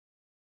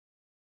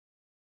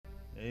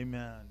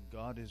Amen.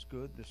 God is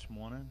good this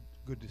morning.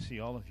 It's good to see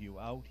all of you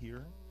out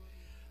here.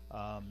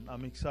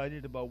 I'm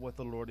excited about what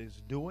the Lord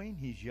is doing.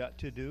 He's yet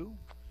to do.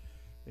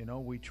 You know,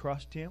 we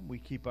trust Him. We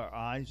keep our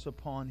eyes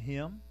upon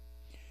Him.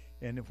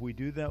 And if we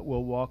do that,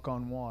 we'll walk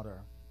on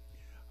water.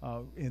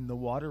 And the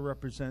water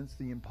represents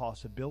the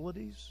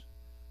impossibilities.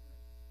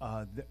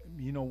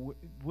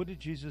 What did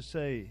Jesus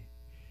say?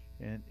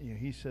 And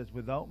He says,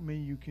 without me,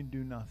 you can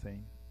do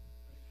nothing.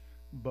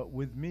 But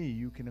with me,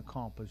 you can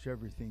accomplish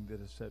everything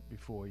that is set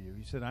before you.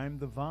 He said, I am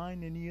the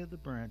vine and ye are the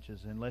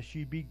branches, unless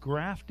ye be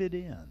grafted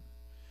in.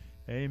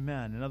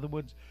 Amen. In other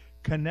words,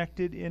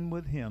 connected in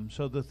with Him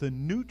so that the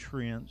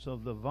nutrients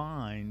of the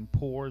vine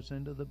pours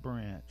into the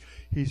branch.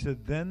 He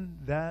said, then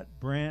that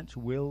branch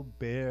will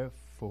bear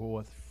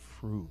forth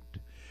fruit.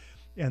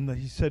 And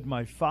He said,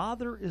 my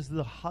Father is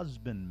the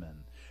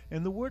husbandman.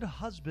 And the word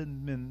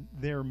husbandman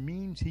there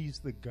means He's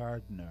the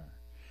gardener.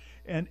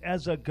 And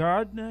as a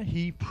gardener,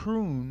 He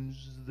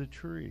prunes the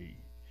tree.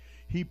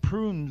 He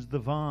prunes the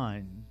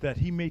vine, that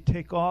He may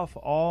take off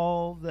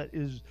all that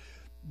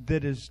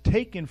is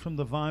taken from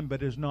the vine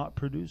but is not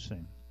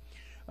producing.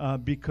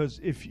 Because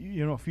if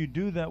you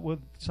do that with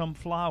some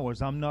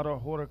flowers, I'm not a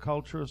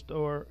horticulturist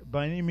or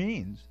by any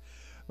means,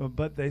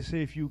 but they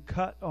say if you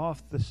cut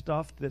off the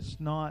stuff that's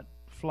not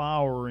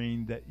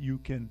flowering, that you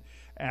can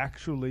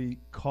actually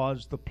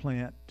cause the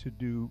plant to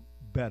do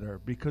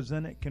better, because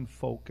then it can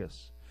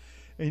focus.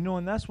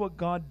 And that's what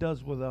God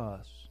does with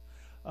us.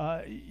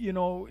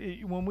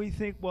 When we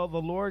think, well,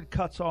 the Lord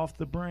cuts off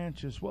the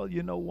branches, well,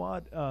 you know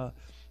what?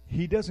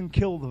 He doesn't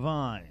kill the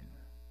vine.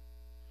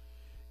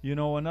 In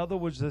other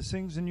words, there's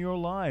things in your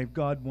life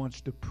God wants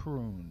to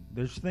prune.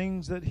 There's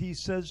things that He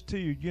says to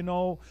you,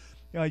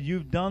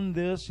 you've done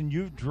this and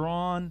you've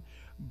drawn,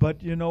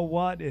 but you know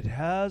what? It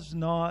has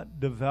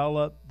not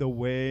developed the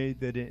way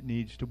that it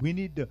needs to. We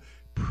need to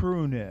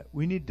prune it.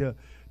 We need to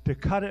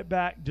cut it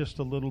back just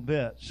a little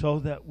bit so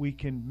that we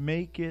can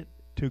make it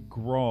to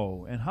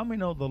grow. And how many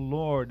know the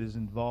Lord is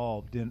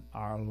involved in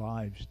our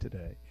lives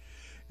today?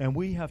 And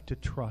we have to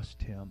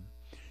trust Him.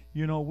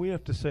 We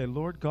have to say,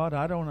 Lord God,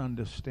 I don't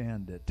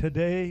understand it.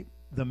 Today,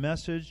 the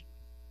message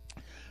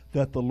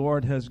that the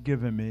Lord has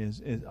given me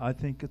is I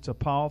think it's a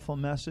powerful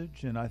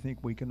message, and I think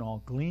we can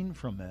all glean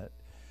from it.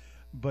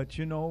 But,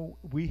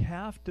 we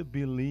have to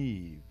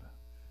believe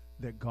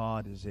that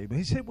God is able.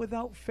 He said,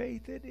 without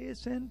faith, it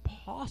is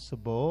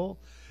impossible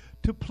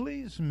to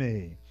please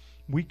me.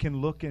 We can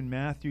look in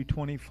Matthew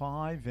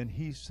 25, and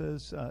He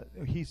says,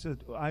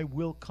 I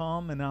will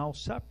come and I'll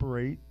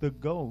separate the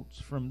goats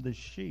from the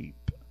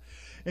sheep.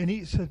 And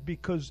He said,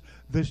 because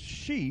the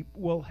sheep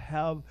will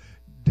have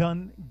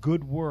done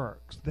good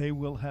works. They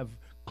will have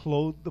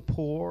clothed the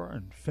poor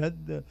and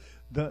fed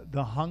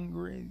the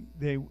hungry.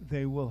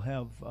 They will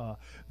have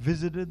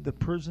visited the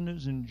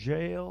prisoners in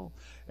jail,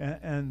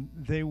 and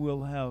they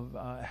will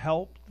have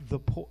helped the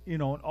poor.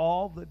 And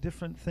all the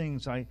different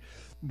things.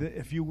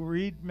 If you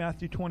read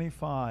Matthew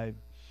 25,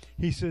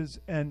 He says,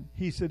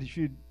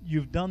 if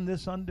you've done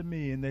this unto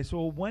me, and they say,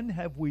 well, when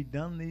have we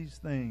done these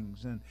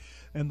things?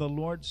 And the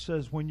Lord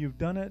says, when you've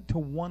done it to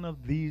one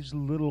of these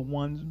little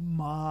ones,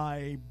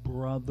 my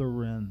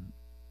brethren.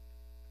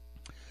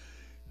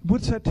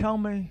 What's that tell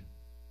me?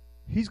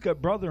 He's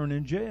got brethren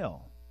in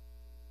jail.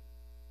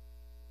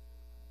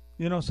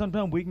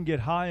 Sometimes we can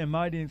get high and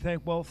mighty and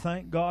think, well,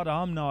 thank God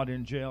I'm not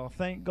in jail.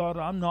 Thank God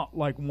I'm not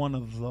like one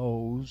of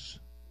those.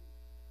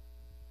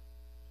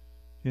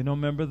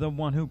 Remember the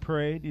one who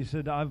prayed? He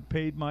said, I've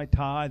paid my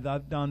tithe.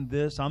 I've done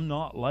this. I'm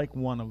not like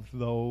one of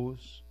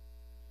those.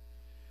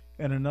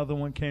 And another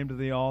one came to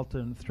the altar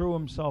and threw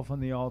himself on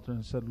the altar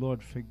and said,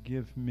 Lord,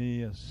 forgive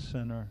me, a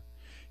sinner.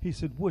 He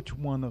said, which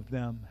one of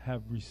them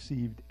have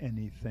received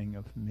anything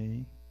of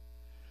me?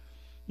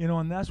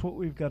 And that's what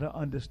we've got to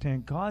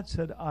understand. God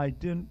said, I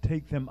didn't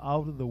take them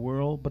out of the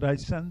world, but I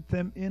sent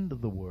them into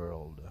the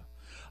world.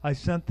 I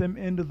sent them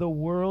into the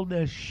world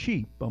as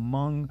sheep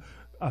among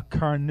a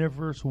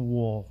carnivorous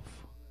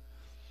wolf.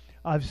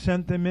 I've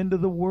sent them into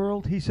the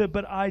world. He said,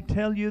 but I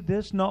tell you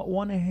this, not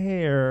one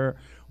hair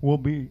will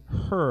be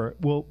hurt,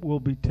 will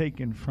be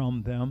taken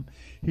from them.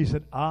 He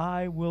said,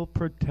 I will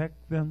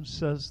protect them,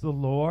 says the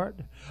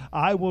Lord.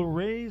 I will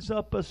raise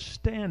up a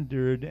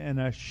standard and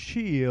a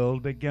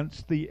shield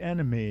against the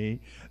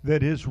enemy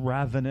that is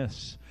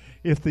ravenous.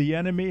 If the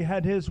enemy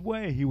had his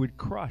way, he would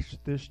crush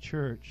this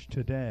church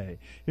today.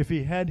 If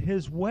he had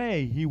his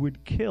way, he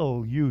would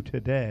kill you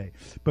today.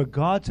 But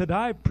God said,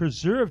 I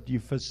preserved you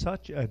for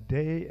such a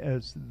day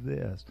as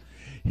this.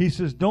 He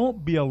says,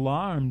 don't be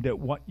alarmed at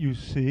what you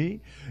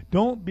see.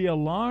 Don't be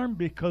alarmed,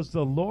 because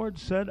the Lord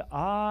said,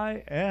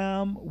 I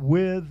am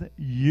with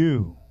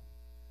you.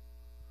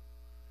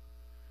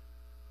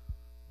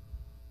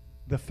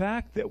 The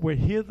fact that we're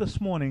here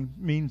this morning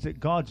means that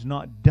God's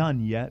not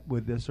done yet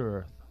with this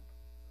earth.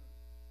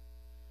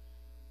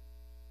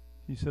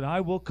 He said,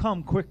 I will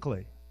come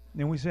quickly.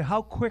 And we say,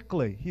 how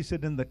quickly? He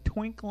said, in the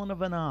twinkling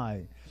of an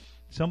eye.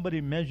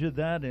 Somebody measured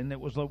that, and it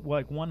was like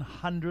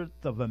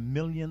 1/100th of a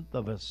millionth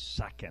of a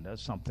second or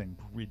something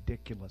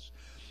ridiculous.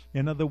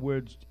 In other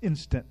words,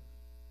 instant.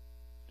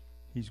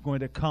 He's going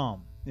to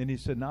come. And he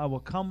said, now I will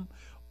come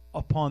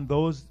upon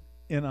those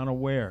in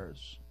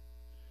unawares.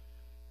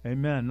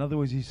 Amen. In other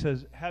words, he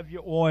says, have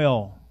your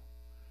oil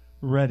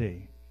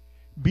ready.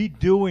 Be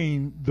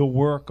doing the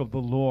work of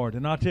the Lord.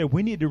 And I'll tell you,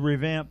 we need to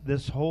revamp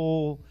this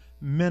whole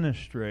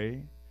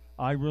ministry,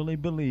 I really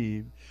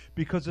believe,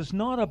 because it's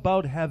not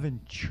about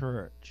having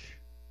church.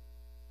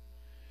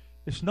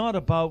 It's not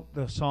about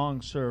the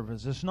song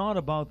service. It's not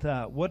about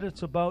that. What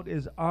it's about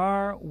is,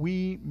 are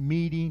we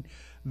meeting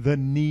the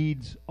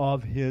needs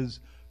of His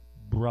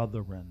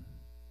brethren?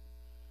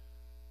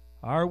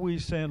 Are we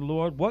saying,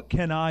 Lord, what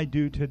can I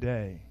do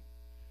today?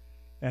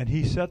 And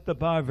He set the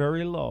bar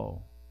very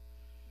low.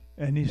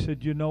 And He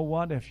said, you know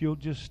what? If you'll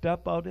just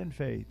step out in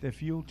faith,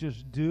 if you'll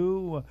just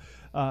do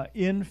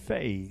in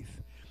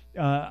faith,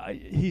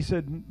 He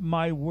said,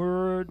 my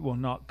word will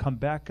not come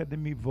back unto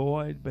me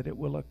void, but it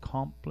will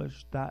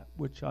accomplish that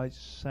which I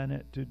sent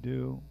it to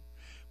do.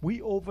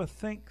 We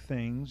overthink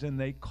things, and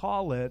they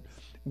call it,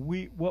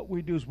 what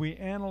we do is we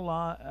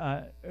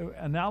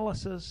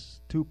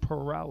analysis to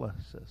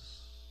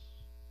paralysis.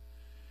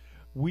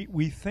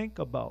 We think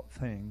about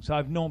things.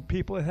 I've known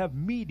people that have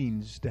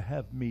meetings to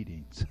have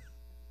meetings.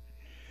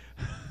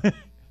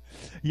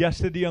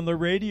 Yesterday on the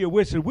radio,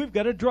 we said, we've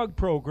got a drug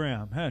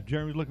program.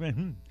 Jeremy's looking at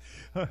me,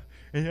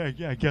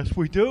 yeah, I guess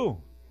we do.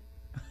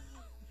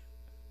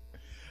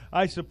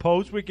 I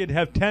suppose we could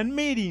have 10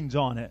 meetings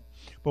on it,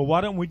 but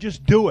why don't we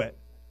just do it?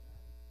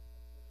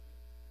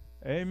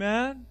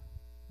 Amen?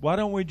 Why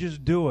don't we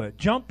just do it?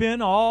 Jump in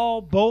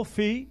both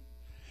feet.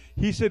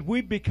 He said,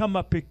 we become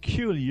a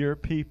peculiar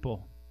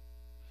people.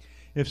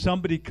 If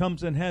somebody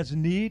comes and has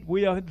need,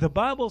 the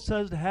Bible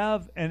says to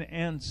have an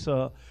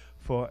answer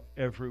for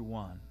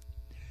everyone.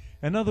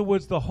 In other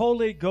words, the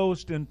Holy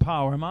Ghost in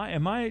power.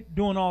 Am I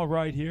doing all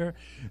right here?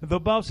 The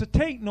Bible says,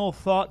 take no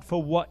thought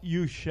for what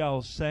you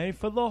shall say,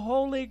 for the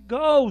Holy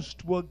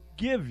Ghost will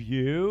give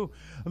you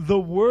the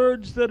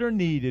words that are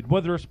needed,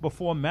 whether it's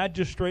before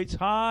magistrates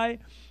high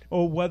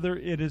or whether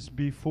it is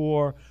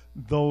before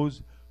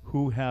those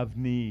who have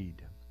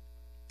need.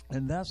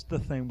 And that's the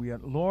thing we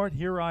got. Lord,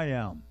 here I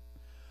am.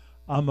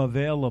 I'm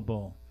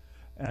available.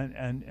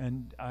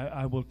 And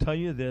I will tell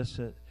you this,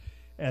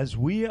 as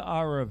we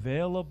are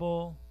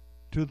available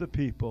to the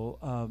people,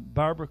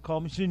 Barbara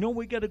called me. She said,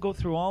 we got to go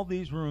through all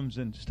these rooms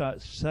and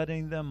start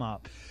setting them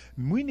up.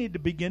 We need to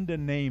begin to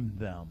name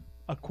them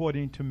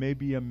according to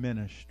maybe a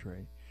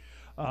ministry.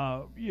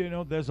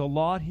 There's a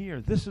lot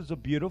here. This is a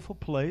beautiful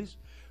place.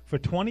 For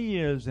 20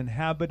 years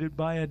inhabited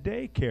by a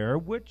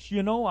daycare, which,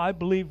 I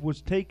believe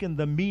was taking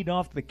the meat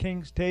off the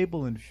king's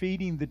table and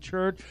feeding the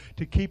church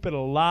to keep it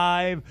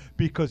alive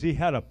because he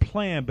had a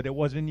plan, but it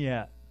wasn't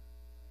yet.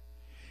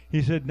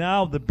 He said,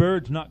 now the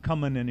bird's not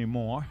coming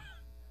anymore.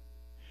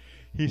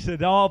 He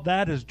said, all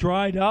that is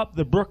dried up.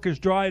 The brook is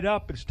dried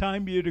up. It's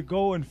time for you to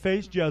go and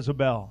face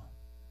Jezebel.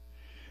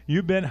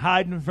 You've been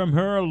hiding from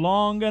her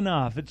long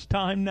enough. It's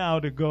time now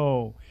to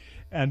go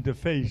and to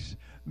face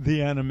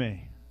the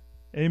enemy.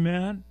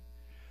 Amen?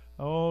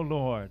 Oh,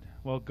 Lord.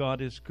 Well,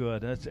 God is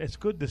good. It's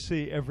good to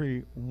see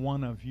every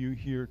one of you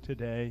here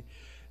today,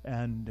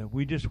 and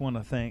we just want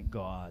to thank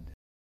God.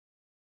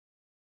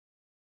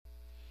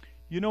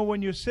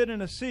 When you sit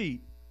in a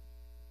seat,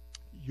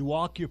 you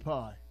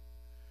occupy.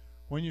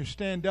 When you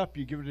stand up,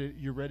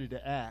 you're ready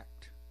to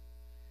act.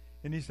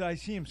 And he said, I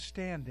see him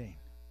standing.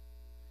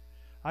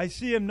 I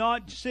see him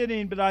not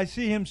sitting, but I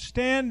see him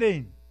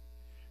standing,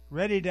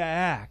 ready to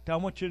act. I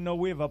want you to know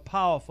we have a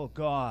powerful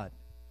God.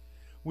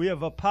 We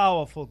have a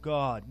powerful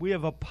God. We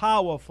have a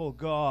powerful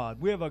God.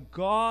 We have a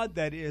God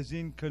that is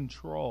in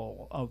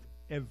control of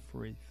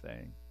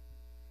everything.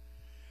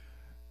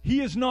 He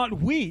is not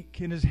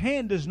weak, and his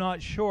hand is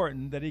not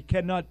shortened, that he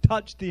cannot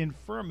touch the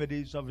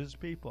infirmities of his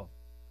people.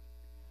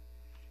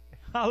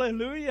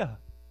 Hallelujah.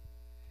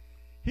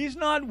 He's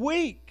not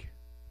weak,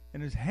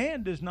 and his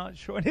hand is not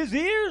short. His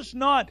ears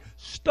not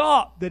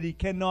stopped, that he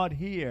cannot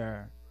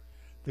hear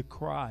the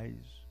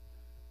cries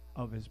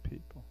of his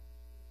people.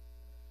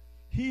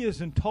 He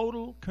is in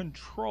total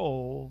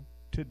control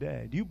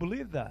today. Do you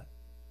believe that?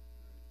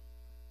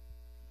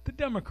 The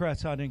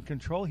Democrats aren't in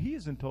control. He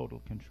is in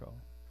total control.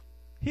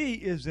 He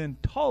is in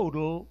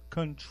total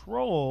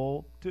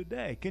control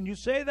today. Can you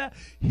say that?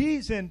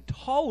 He's in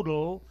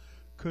total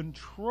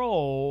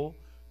control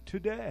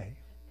today.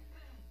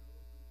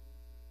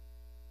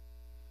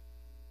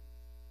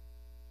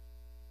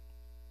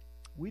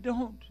 We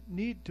don't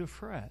need to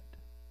fret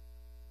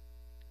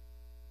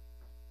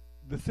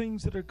the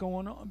things that are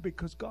going on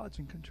because God's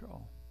in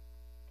control.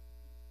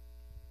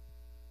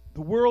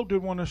 The world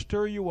would want to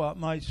stir you up.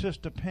 My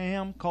sister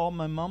Pam called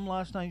my mom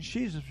last night.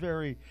 She's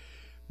very,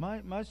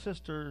 my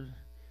sister,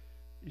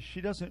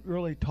 she doesn't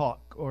really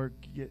talk or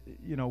get,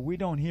 we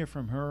don't hear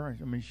from her.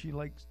 I mean, she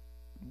likes,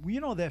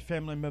 that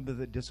family member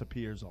that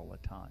disappears all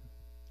the time.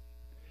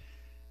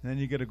 And then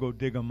you got to go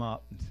dig them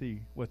up and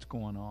see what's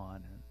going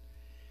on.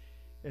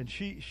 And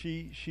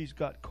she's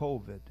got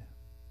COVID.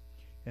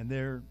 And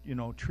they're,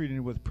 treating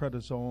her with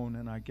prednisone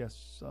and I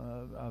guess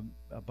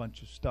a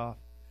bunch of stuff.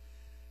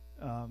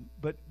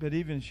 But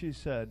even she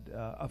said,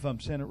 if I'm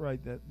saying it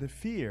right, that the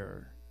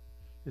fear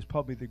is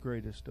probably the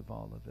greatest of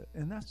all of it.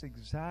 And that's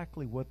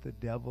exactly what the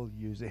devil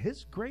uses.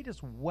 His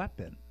greatest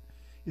weapon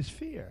is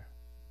fear.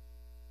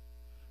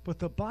 But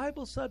the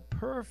Bible said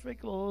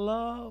perfect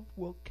love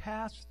will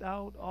cast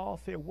out all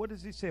fear. What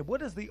does he say?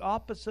 What is the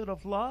opposite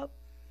of love?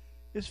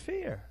 Is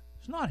fear.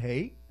 It's not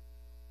hate.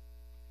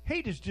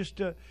 Hate is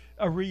just a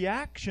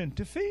reaction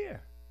to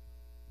fear.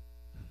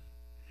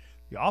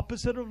 The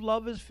opposite of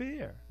love is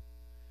fear.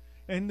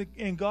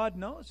 And God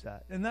knows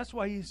that. And that's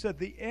why he said,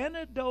 the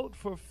antidote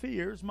for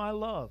fear is my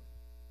love.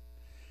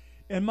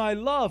 And my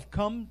love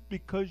comes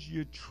because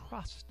you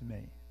trust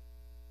me.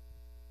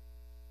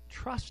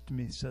 Trust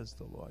me, says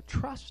the Lord.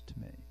 Trust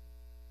me.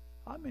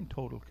 I'm in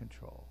total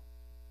control.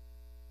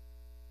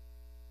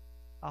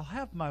 I'll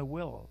have my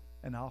will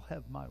and I'll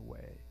have my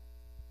way.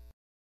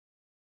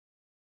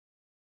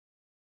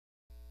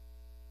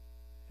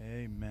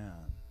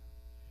 Amen.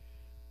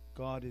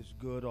 God is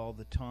good all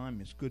the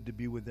time. It's good to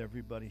be with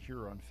everybody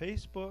here on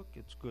Facebook.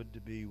 It's good to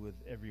be with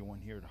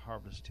everyone here at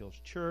Harvest Hills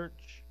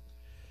Church.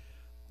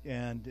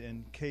 And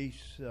in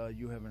case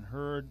you haven't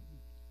heard,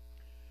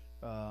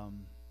 a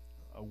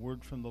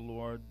word from the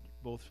Lord,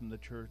 both from the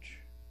church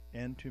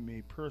and to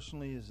me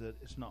personally, is that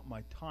it's not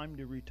my time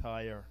to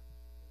retire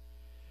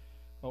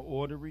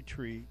or to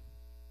retreat,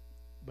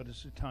 but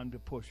it's a time to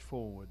push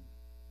forward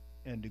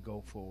and to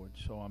go forward.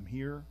 So I'm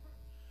here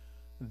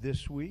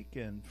this week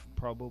and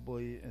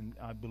probably, and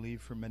I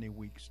believe for many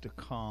weeks to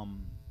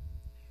come.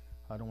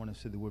 I don't want to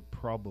say the word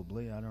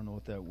probably. I don't know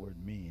what that word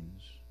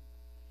means.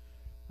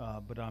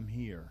 But I'm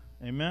here.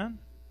 Amen?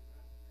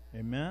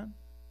 Amen?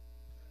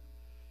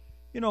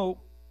 You know,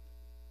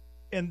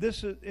 and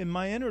this is, in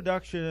my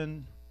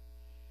introduction,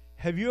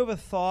 have you ever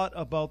thought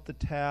about the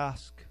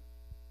task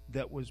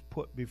that was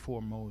put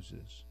before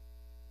Moses?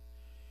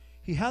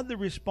 He had the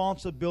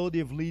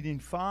responsibility of leading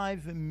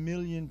 5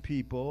 million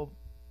people,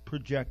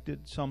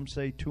 projected, some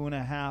say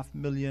 2.5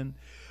 million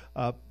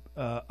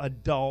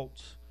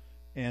adults,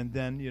 and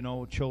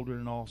then, children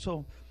and all.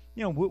 So,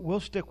 we'll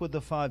stick with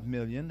the 5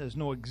 million. There's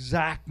no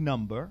exact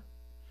number.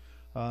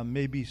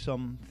 Maybe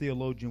some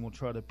theologian will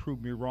try to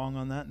prove me wrong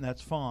on that, and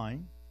that's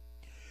fine.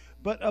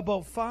 But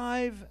about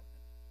 5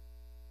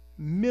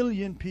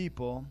 million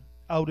people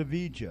out of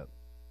Egypt.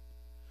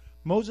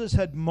 Moses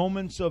had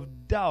moments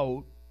of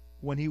doubt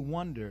when he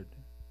wondered,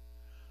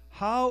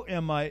 how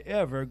am I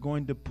ever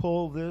going to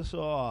pull this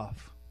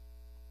off?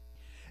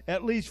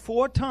 At least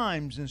 4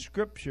 times in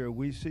Scripture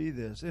we see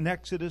this. In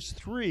Exodus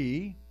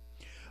 3,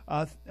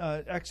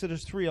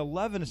 Exodus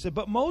 3:11, it said,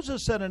 but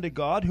Moses said unto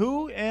God,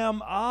 who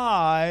am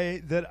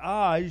I that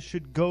I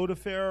should go to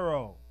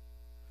Pharaoh?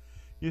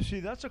 You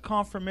see, that's a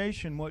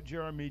confirmation what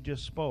Jeremy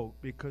just spoke,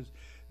 because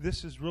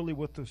this is really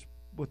what the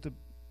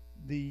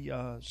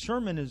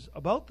sermon is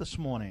about this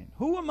morning.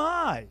 Who am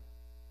I?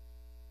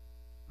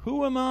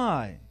 Who am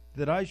I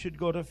that I should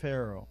go to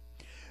Pharaoh?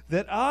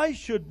 That I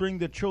should bring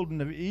the children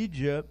of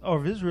Egypt, or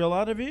of Israel,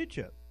 out of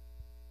Egypt?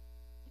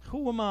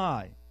 Who am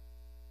I?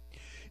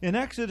 In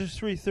Exodus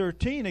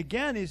 3:13,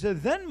 again, he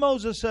said, then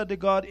Moses said to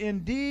God,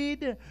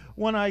 indeed,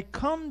 when I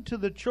come to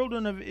the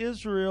children of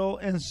Israel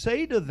and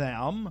say to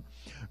them,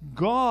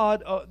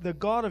 God, the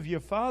God of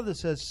your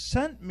fathers has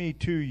sent me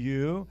to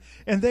you,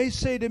 and they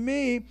say to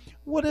me,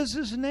 what is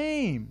his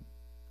name?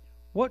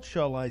 What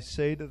shall I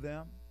say to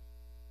them?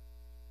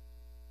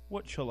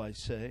 What shall I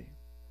say?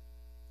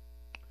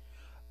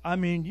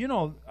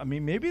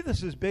 Maybe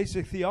this is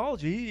basic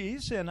theology.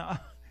 He's saying,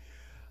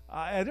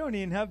 I don't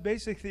even have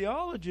basic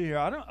theology here.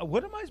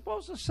 What am I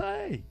supposed to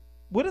say?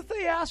 What if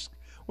they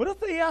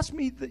ask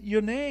me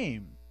your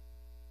name?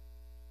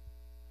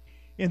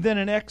 And then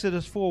in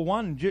Exodus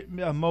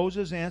 4:1,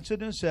 Moses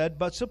answered and said,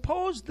 but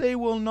suppose they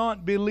will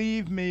not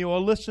believe me or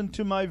listen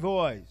to my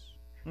voice.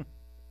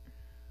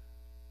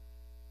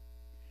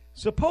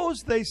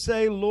 Suppose they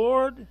say,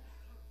 Lord,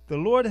 the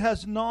Lord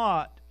has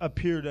not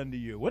appeared unto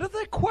you. What if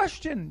they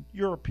question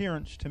your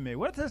appearance to me?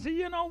 What if they say,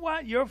 you know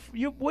what,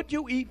 what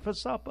you eat for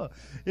supper,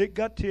 it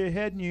got to your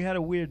head and you had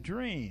a weird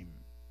dream?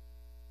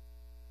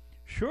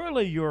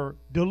 Surely you're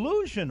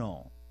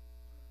delusional.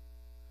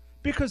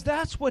 Because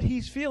that's what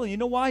he's feeling. You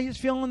know why he's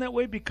feeling that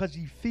way? Because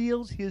he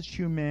feels his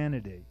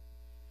humanity.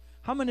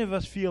 How many of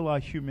us feel our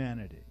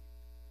humanity?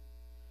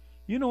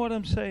 You know what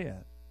I'm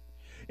saying?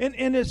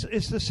 And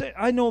it's the same.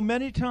 I know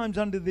many times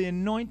under the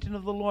anointing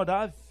of the Lord,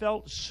 I've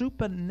felt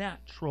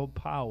supernatural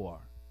power.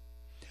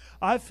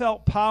 I've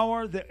felt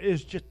power that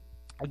is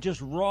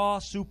just raw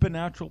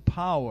supernatural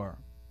power.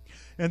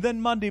 And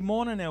then Monday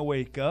morning I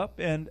wake up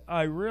and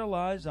I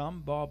realize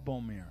I'm Bob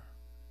Beaumere.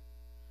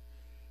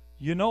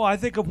 I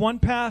think of one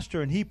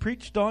pastor, and he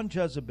preached on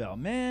Jezebel.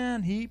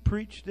 Man, he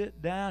preached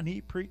it down. He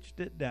preached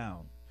it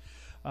down.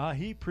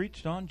 He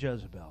preached on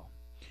Jezebel.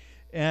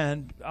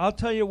 And I'll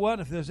tell you what,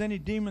 if there's any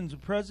demons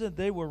present,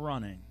 they were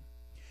running.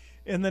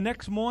 And the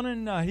next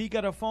morning, he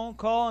got a phone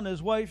call, and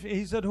his wife,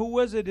 he said, who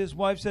is it? His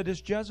wife said,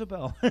 it's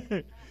Jezebel.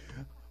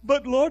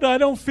 But Lord, I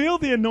don't feel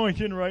the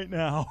anointing right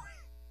now.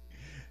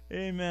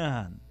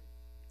 Amen.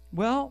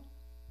 Well,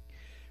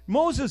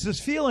 Moses is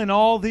feeling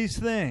all these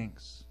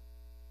things.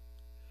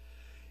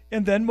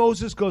 And then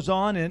Moses goes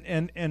on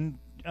in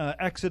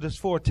Exodus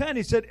 4:10.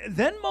 He said,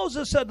 then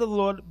Moses said to the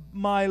Lord,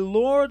 my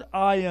Lord,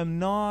 I am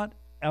not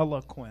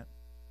eloquent.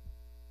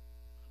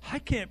 I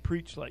can't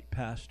preach like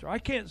pastor. I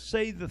can't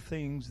say the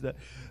things that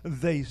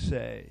they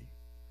say.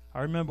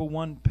 I remember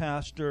one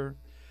pastor,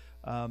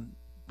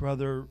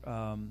 Pastor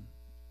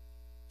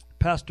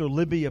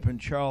Libby up in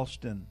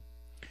Charleston,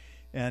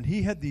 and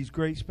he had these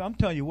great, I'm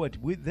telling you what,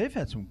 they've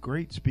had some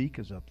great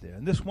speakers up there.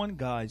 And this one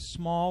guy,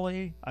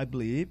 Smalley, I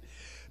believe,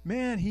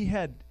 man, he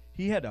had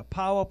a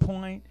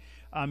PowerPoint.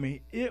 I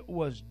mean, it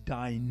was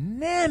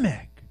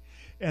dynamic.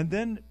 And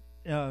then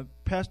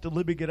Pastor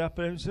Libby get up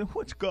there and said,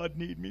 what's God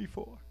need me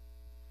for?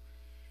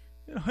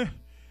 You know,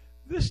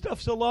 this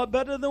stuff's a lot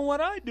better than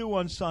what I do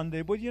on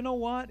Sunday. But you know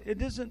what?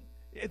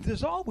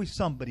 There's always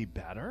somebody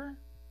better.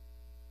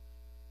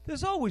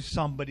 There's always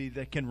somebody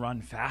that can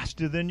run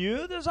faster than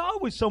you. There's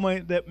always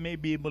someone that may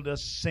be able to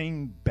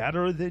sing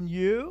better than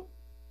you.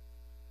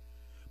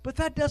 But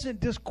that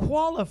doesn't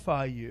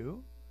disqualify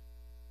you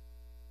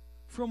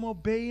from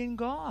obeying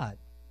God.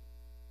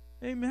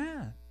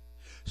 Amen.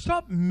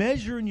 Stop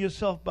measuring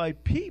yourself by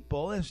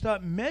people and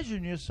start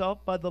measuring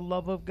yourself by the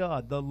love of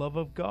God. The love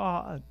of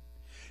God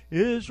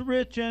is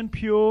rich and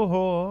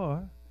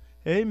pure.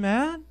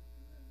 Amen.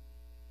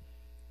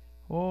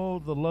 Oh,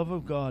 the love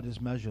of God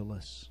is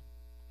measureless.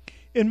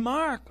 In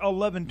Mark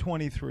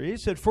 11:23,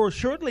 it said, for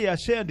assuredly I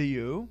say unto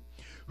you,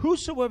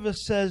 whosoever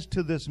says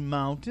to this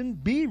mountain,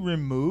 be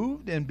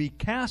removed and be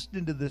cast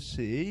into the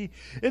sea,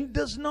 and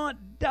does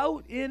not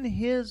doubt in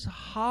his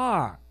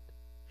heart,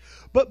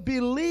 but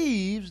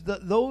believes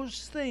that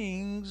those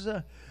things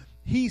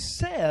he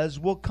says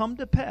will come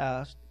to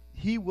pass,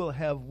 he will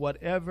have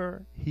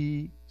whatever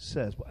he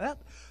says.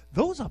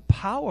 Those are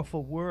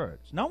powerful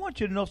words. Now I want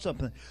you to know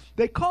something.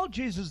 They called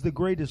Jesus the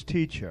greatest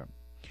teacher,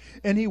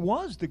 and he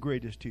was the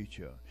greatest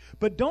teacher.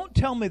 But don't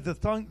tell me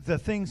the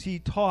things he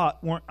taught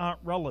aren't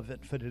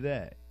relevant for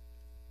today.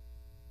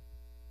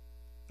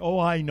 Oh,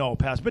 I know,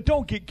 Pastor, but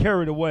don't get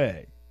carried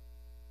away.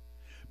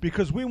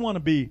 Because we want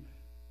to be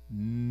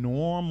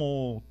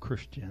normal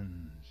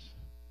Christians.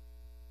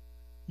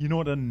 You know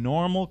what a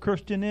normal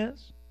Christian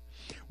is?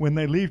 When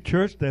they leave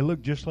church, they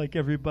look just like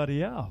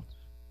everybody else.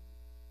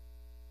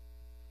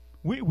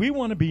 We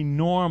want to be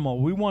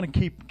normal. We want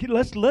to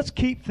let's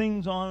keep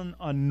things on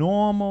a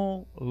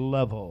normal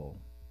level.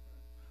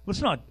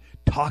 Let's not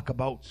talk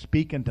about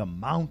speaking to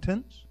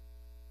mountains.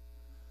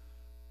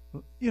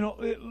 You know,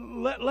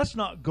 let's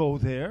not go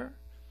there.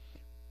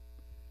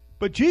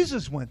 But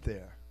Jesus went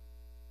there.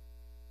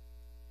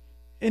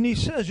 And he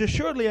says,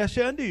 assuredly I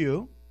say unto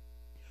you,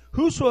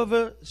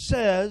 whosoever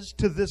says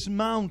to this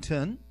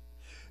mountain,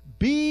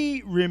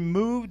 be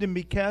removed and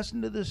be cast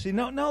into the sea.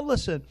 Now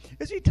listen,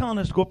 is he telling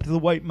us to go up to the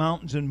White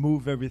Mountains and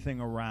move everything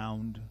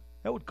around?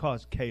 That would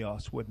cause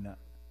chaos, wouldn't it?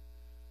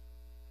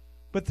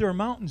 But there are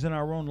mountains in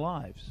our own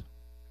lives.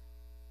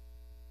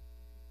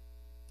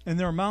 And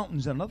there are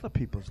mountains in other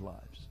people's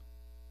lives.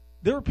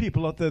 There are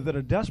people out there that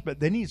are desperate.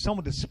 They need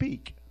someone to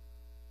speak.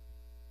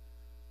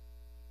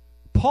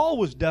 Paul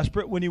was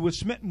desperate when he was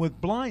smitten with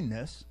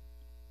blindness.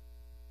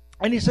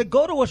 And he said,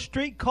 go to a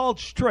street called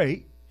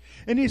Straight.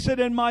 And he said,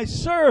 and my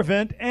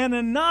servant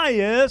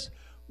Ananias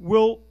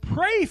will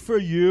pray for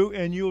you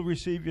and you'll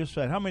receive your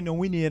sight. How many know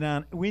we need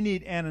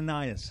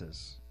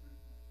Ananiases?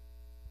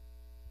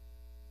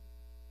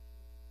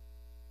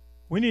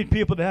 We need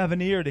people to have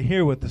an ear to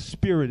hear what the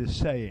Spirit is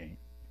saying.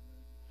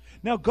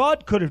 Now,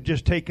 God could have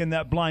just taken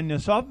that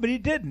blindness off, but he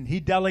didn't.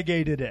 He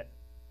delegated it.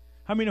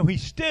 How many know he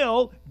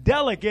still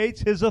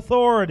delegates his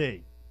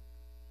authority?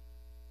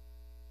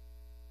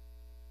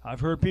 I've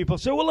heard people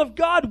say, well, if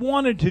God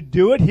wanted to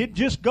do it, he'd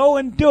just go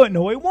and do it.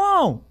 No, he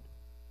won't.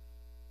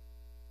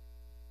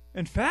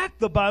 In fact,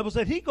 the Bible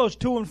said he goes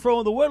to and fro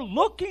in the world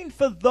looking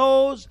for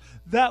those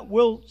that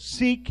will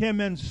seek him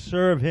and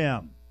serve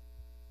him.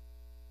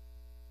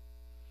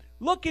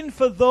 Looking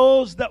for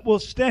those that will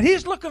stand.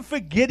 He's looking for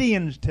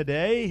Gideons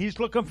today. He's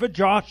looking for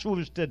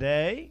Joshua's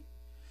today.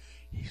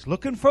 He's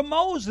looking for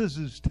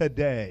Moses's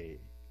today.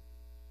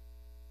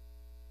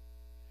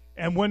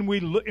 And when we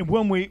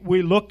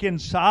look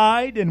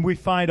inside and we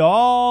find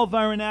all of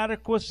our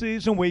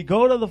inadequacies and we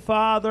go to the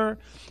Father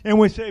and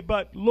we say,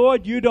 but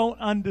Lord, you don't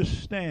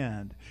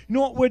understand. You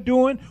know what we're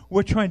doing?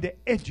 We're trying to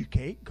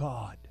educate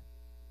God.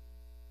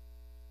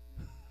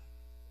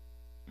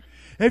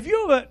 Have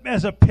you ever,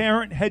 as a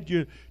parent, had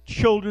your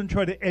children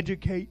try to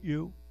educate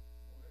you?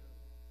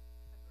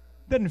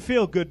 Doesn't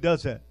feel good,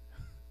 does it?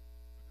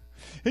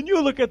 And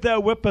you look at that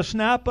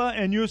whippersnapper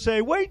and you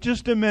say, wait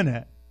just a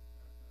minute.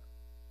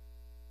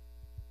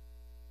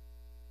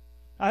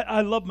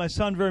 I love my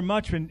son very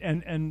much,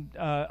 and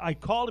I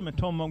called him and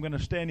told him I'm going to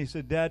stay, and he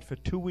said, Dad, for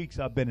 2 weeks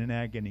I've been in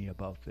agony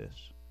about this.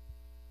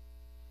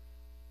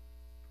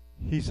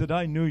 He said,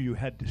 I knew you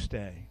had to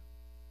stay.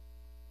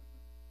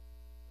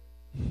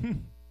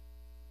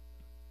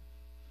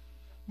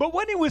 But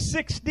when he was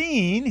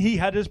 16, he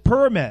had his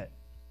permit.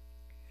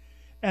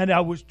 And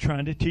I was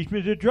trying to teach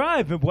me to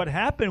drive. And what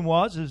happened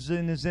was, is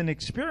in his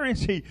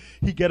inexperience, he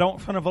get out in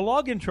front of a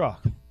logging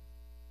truck.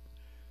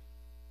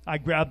 I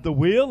grabbed the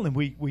wheel, and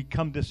we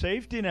come to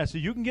safety, and I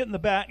said, you can get in the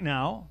back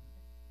now.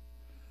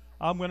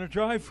 I'm going to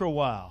drive for a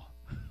while.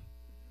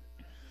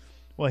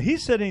 Well,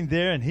 he's sitting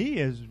there, and he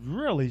is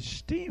really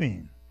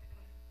steaming.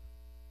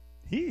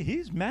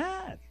 He's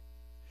mad.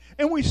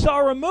 And we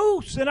saw a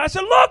moose. And I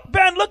said, look,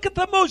 Ben, look at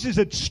the moose. He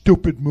said,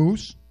 stupid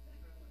moose.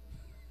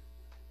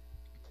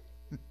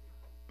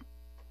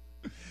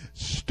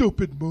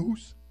 Stupid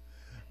moose.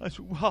 I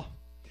said, well.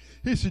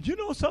 He said, you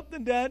know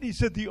something, Dad? He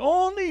said, the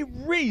only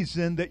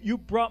reason that you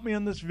brought me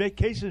on this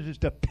vacation is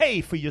to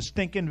pay for your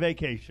stinking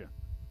vacation.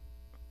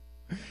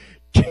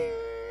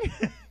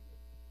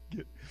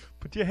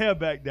 Put your hair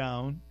back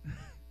down.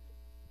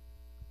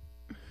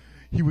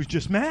 He was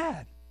just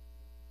mad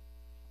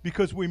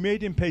because we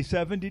made him pay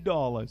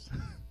 $70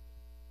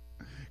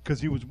 because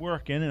he was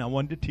working, and I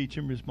wanted to teach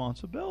him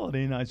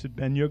responsibility. And I said,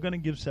 Ben, you're going to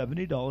give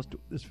 $70 to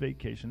this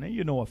vacation. Now,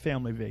 you know a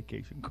family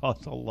vacation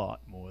costs a lot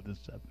more than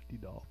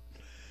 $70.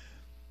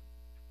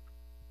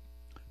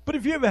 But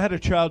have you ever had a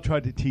child try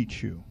to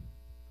teach you?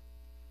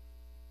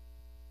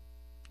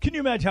 Can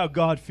you imagine how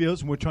God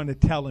feels when we're trying to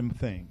tell him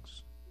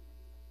things?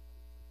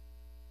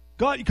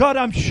 God,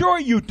 I'm sure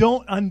you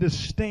don't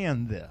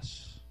understand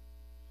this.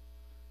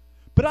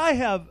 But I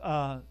have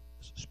a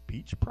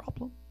speech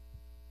problem.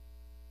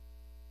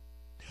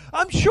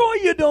 I'm sure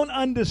you don't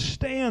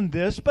understand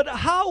this, but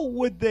how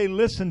would they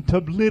listen to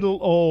little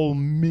old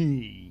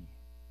me?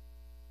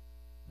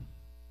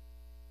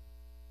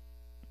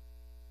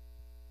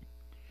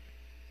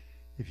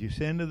 If you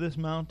say unto this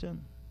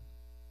mountain,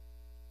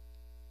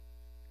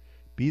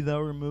 be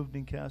thou removed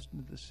and cast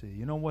into the sea.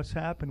 You know what's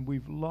happened?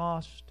 We've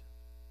lost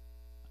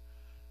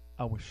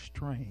our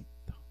strength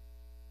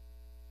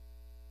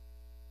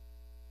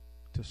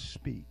to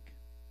speak.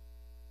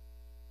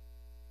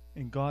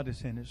 And God is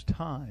saying it's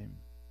time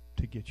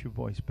to get your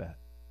voice back.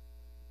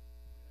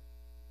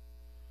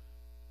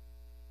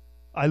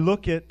 I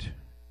look at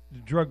the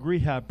drug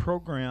rehab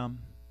program,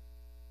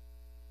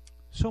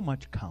 so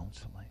much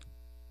counseling.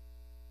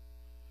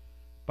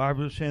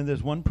 Barbara was saying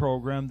there's one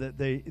program that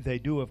they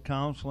do of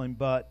counseling,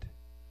 but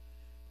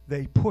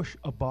they push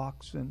a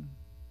boxing.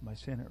 Am I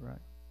saying it right?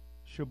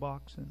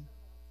 Suboxone?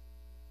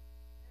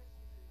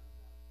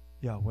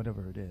 Yeah,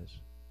 whatever it is.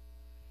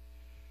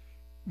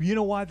 You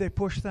know why they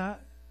push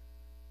that?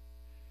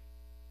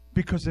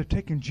 Because they're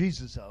taking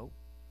Jesus out.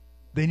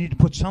 They need to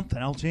put something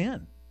else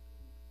in.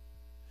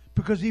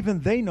 Because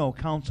even they know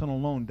counseling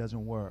alone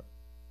doesn't work.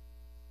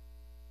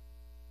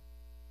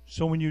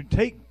 So when you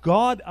take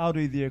God out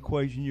of the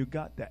equation, you've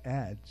got to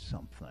add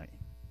something.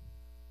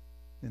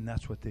 And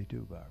that's what they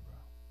do, Barbara.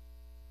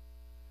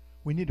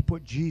 We need to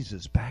put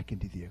Jesus back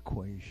into the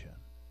equation.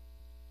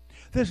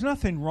 There's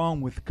nothing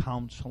wrong with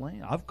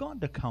counseling. I've gone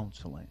to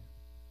counseling.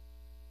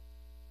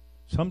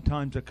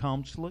 Sometimes a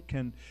counselor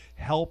can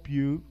help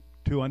you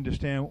to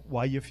understand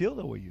why you feel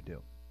the way you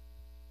do.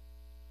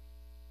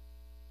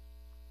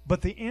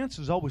 But the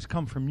answers always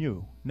come from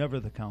you, never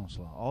the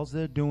counselor. All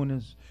they're doing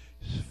is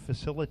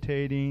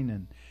facilitating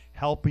and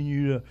helping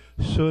you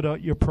to sort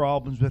out your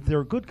problems, but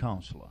they're a good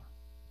counselor.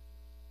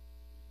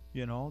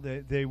 You know,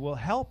 they will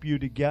help you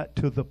to get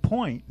to the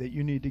point that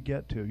you need to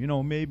get to.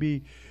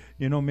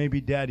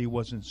 Maybe Daddy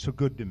wasn't so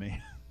good to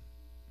me.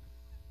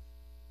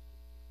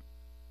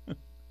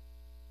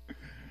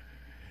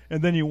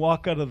 And then you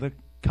walk out of the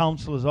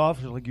counselor's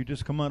office like you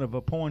just come out of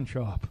a pawn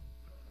shop.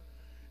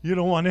 You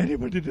don't want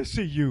anybody to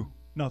see you.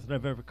 Not that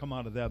I've ever come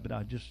out of that, but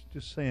I'm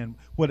just saying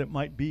what it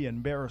might be,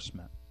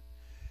 embarrassment.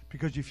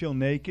 Because you feel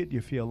naked,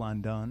 you feel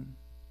undone.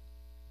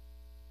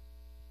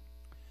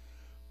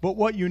 But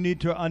what you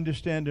need to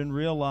understand and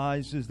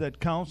realize is that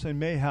counseling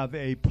may have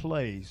a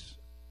place,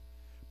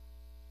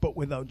 but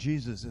without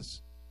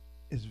Jesus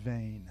it's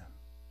vain.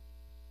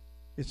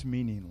 It's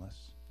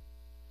meaningless.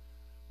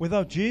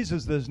 Without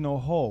Jesus, there's no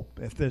hope.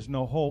 If there's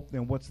no hope,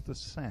 then what's the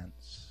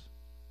sense?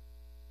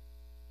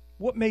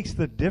 What makes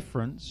the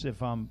difference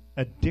if I'm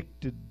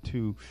addicted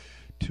to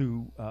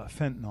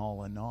fentanyl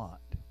or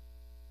not?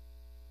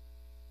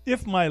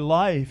 If my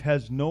life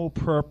has no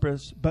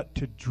purpose but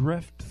to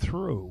drift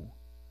through,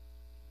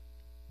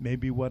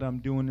 maybe what I'm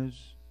doing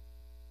is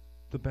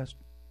the best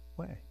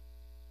way.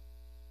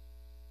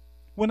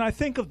 When I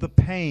think of the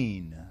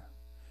pain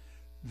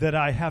that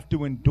I have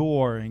to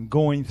endure in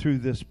going through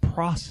this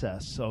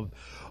process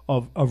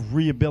of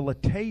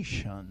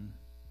rehabilitation,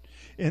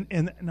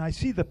 and I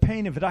see the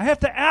pain of it, I have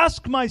to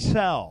ask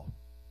myself,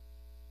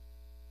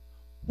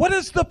 what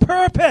is the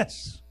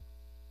purpose?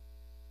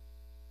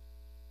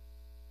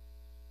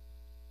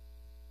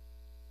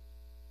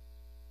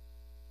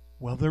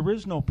 Well, there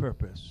is no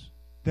purpose.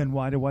 Then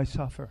why do I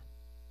suffer?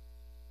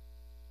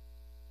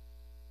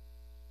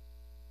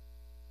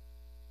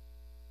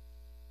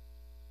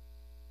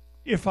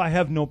 If I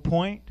have no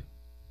point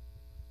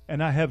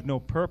and I have no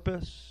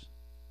purpose,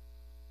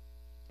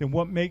 then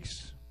what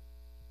makes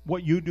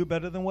what you do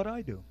better than what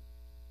I do?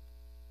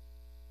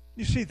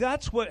 You see,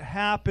 that's what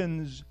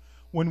happens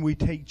when we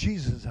take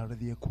Jesus out of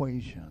the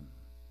equation.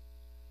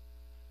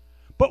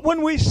 But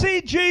when we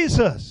see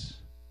Jesus,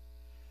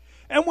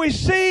 and we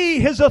see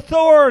His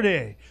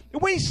authority,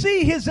 and we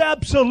see His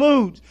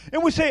absolutes,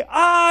 and we say,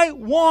 I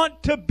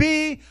want to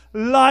be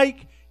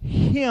like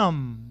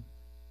Him.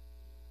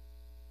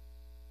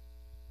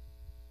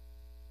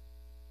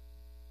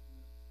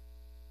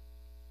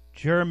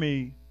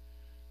 Jeremy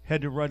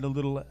had to write a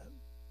little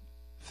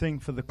thing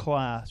for the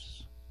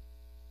class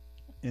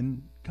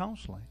in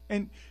counseling.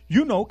 And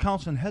you know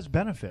counseling has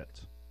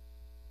benefits.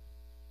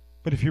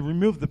 But if you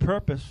remove the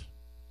purpose,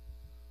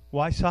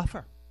 why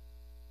suffer?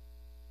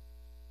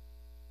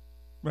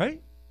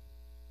 Right?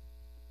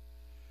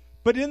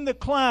 But in the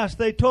class,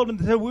 they told him,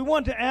 they said, we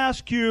want to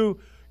ask you,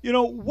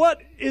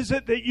 what is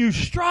it that you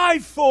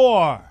strive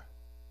for?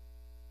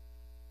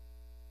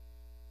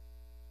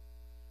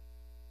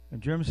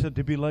 And Jeremy said,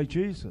 to be like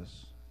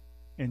Jesus.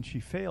 And she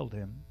failed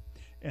him.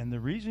 And the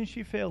reason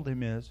she failed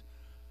him is,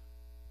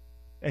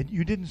 and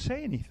you didn't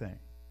say anything.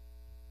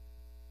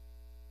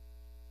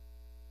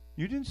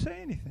 You didn't say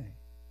anything.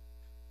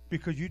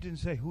 Because you didn't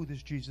say who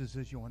this Jesus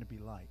is you want to be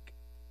like.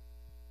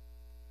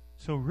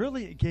 So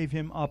really it gave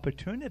him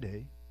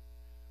opportunity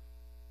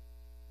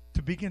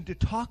to begin to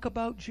talk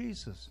about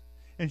Jesus.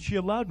 And she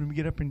allowed him to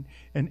get up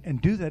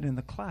and do that in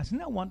the class. Isn't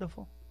that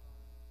wonderful?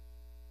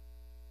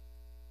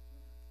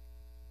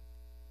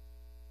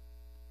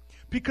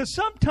 Because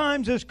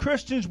sometimes as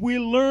Christians we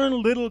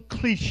learn little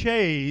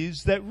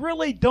cliches that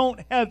really don't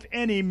have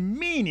any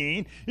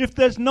meaning if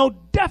there's no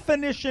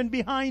definition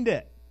behind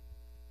it.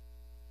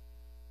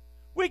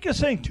 We can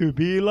sing, to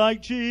be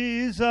like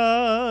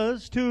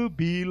Jesus, to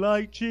be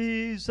like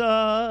Jesus.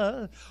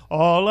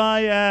 All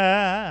I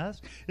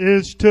ask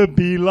is to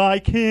be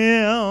like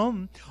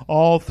Him.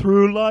 All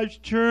through life's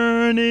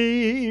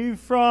journey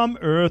from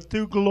earth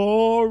to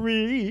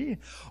glory.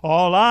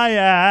 All I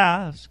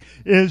ask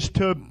is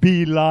to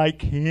be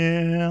like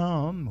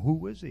Him.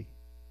 Who is He?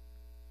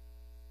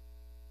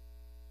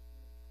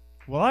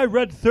 Well, I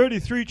read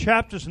 33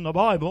 chapters in the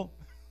Bible.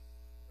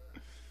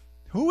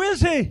 Who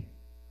is He?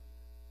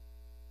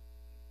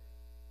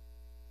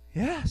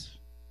 Yes,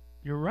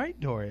 you're right,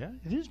 Doria.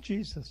 It is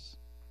Jesus.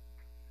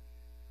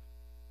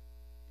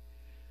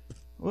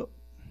 Well,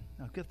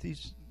 I've got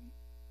these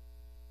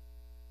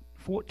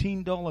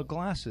 $14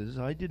 glasses.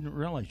 I didn't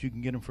realize you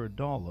can get them for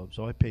 $1,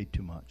 so I paid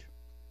too much.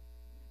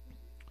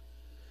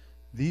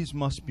 These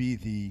must be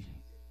the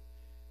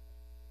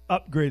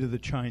upgrade of the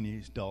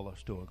Chinese dollar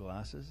store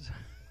glasses.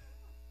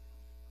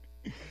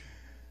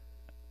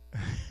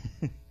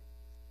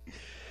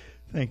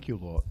 Thank you,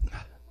 Lord.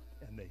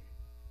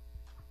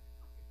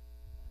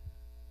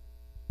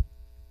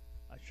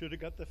 Should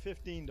have got the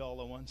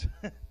 $15 ones.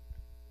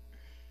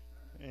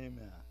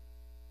 Amen.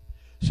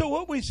 So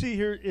what we see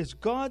here is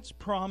God's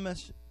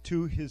promise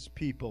to His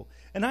people.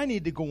 And I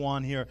need to go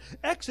on here.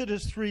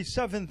 Exodus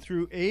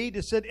 3:7-8,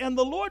 it said, and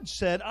the Lord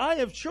said, I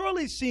have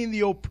surely seen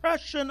the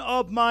oppression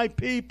of my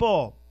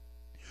people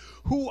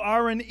who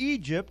are in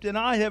Egypt, and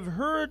I have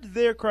heard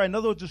their cry. In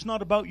other words, it's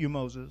not about you,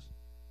 Moses.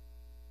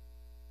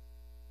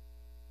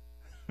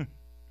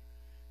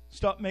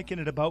 Stop making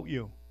it about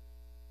you.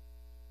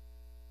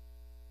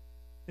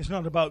 It's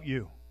not about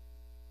you.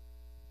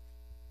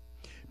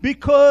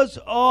 Because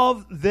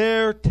of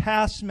their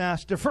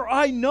taskmaster, for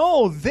I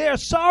know their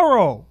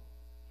sorrow.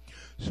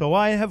 So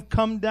I have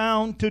come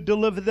down to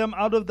deliver them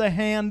out of the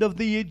hand of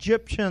the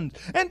Egyptians,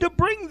 and to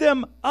bring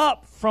them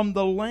up from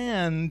the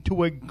land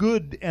to a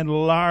good and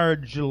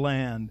large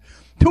land,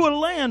 to a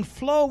land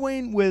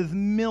flowing with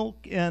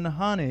milk and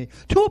honey,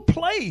 to a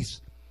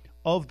place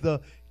of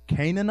the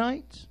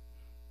Canaanites,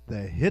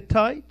 the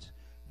Hittites,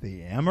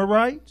 the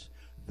Amorites,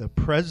 the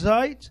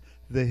Perizzites,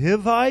 the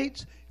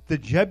Hivites, the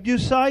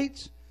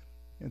Jebusites,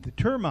 and the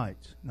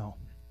termites. No.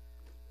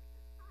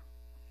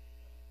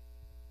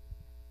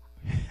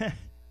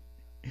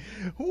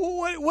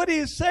 What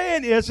he's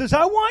saying is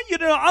I want you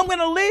to know, I'm going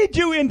to lead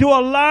you into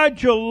a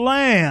larger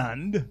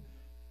land.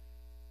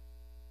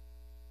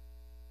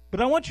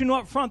 But I want you to know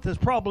up front there's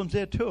problems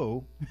there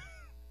too.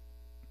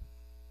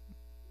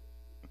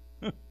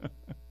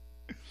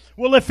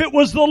 Well, if it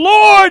was the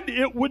Lord,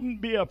 it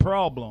wouldn't be a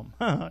problem.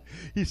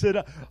 He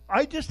said,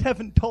 I just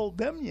haven't told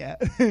them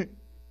yet.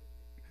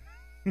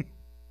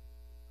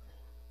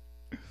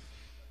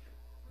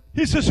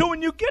 He says, so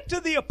when you get to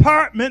the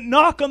apartment,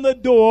 knock on the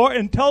door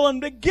and tell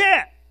them to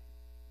get,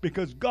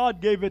 because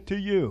God gave it to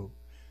you.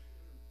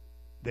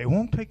 They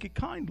won't take it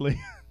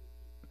kindly.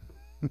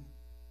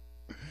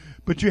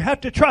 But you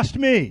have to trust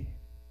me.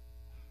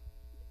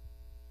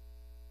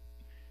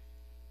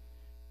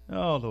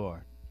 Oh,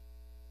 Lord.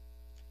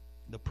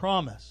 The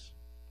promise.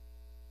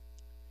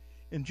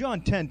 In John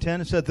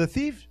 10:10, it said, the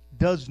thief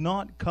does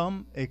not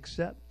come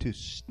except to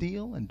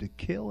steal and to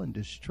kill and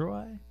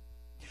destroy.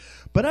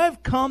 But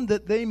I've come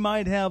that they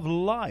might have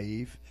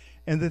life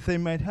and that they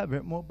might have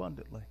it more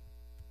abundantly.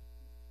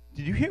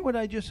 Did you hear what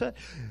I just said?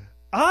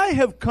 I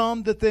have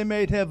come that they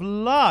may have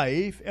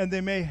life and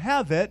they may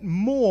have it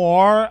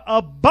more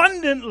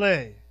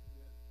abundantly.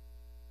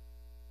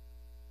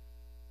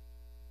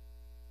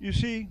 You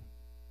see,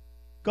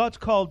 God's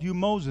called you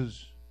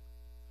Moseses,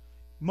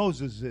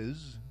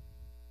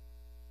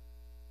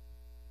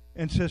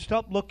 and says,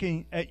 stop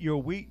looking at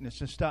your weakness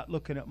and start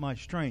looking at my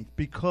strength,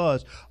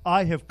 because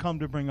I have come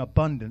to bring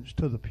abundance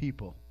to the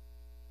people.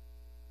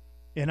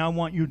 And I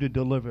want you to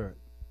deliver it.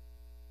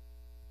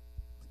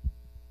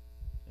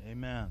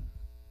 Amen.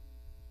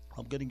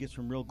 I'm going to get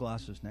some real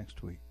glasses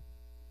next week.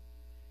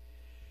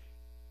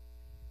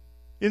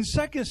 In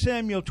 2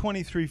 Samuel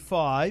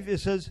 23:5, it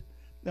says,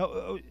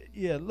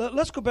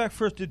 let's go back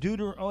first to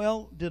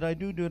Deuteronomy.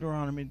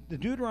 The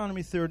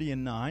Deuteronomy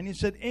 30:9. He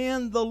said,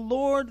 and the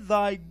Lord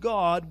thy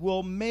God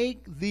will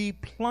make thee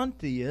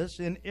plenteous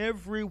in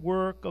every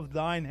work of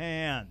thine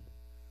hand,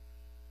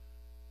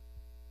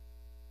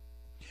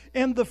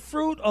 and the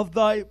fruit of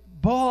thy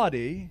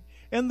body,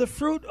 and the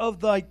fruit of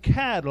thy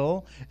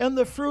cattle, and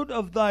the fruit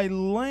of thy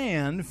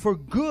land for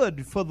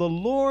good, for the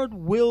Lord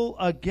will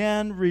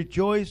again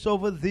rejoice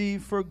over thee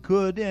for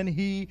good, and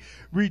he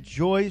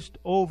rejoiced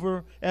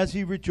over, as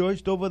he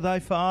rejoiced over thy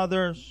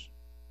fathers.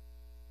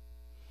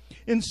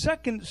 In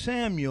 2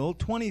 Samuel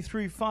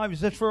 23:5, he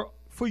says,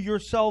 for your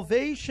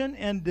salvation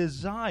and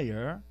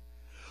desire,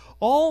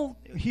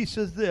 he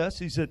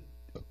said,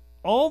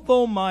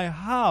 although my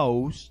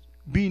house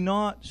be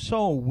not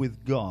so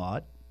with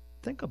God,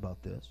 think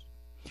about this,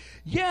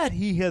 yet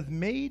he hath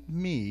made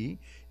me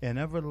an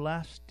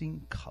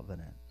everlasting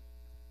covenant.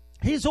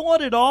 He's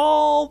ordered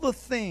all the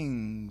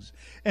things,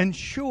 and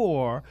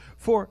sure,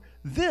 for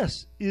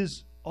this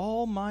is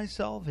all my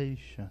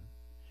salvation.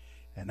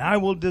 And I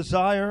will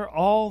desire,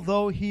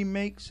 although he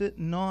makes it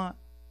not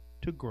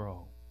to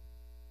grow.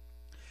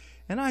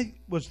 And I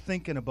was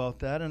thinking about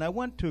that, and I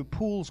went to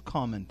Poole's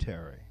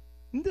commentary.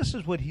 And this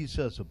is what he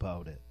says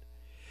about it.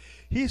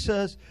 He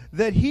says,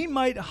 that he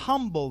might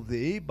humble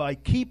thee by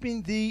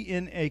keeping thee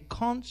in a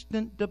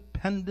constant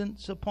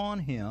dependence upon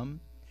him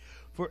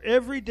for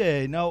every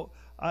day. Now,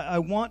 I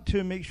want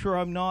to make sure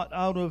I'm not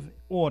out of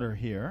order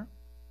here.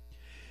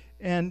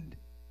 And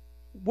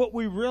what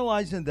we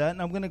realize in that,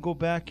 and I'm going to go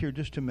back here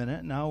just a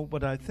minute. Now,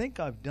 what I think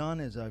I've done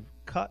is I've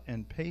cut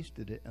and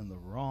pasted it in the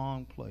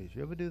wrong place.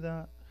 You ever do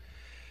that?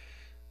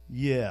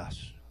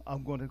 Yes.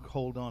 I'm going to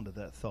hold on to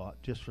that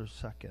thought just for a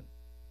second.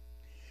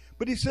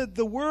 But he said,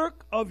 the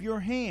work of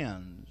your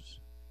hands,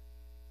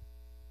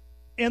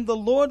 and the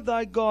Lord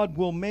thy God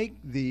will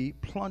make thee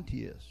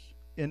plenteous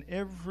in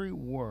every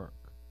work.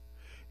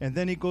 And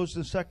then he goes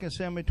to 2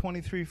 Samuel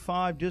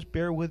 23:5. Just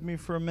bear with me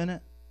for a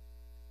minute.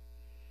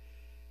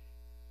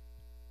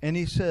 And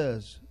he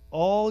says,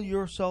 all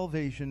your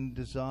salvation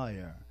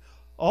desire,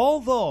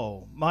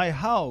 although my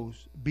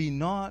house be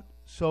not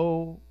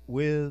so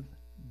with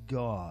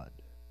God.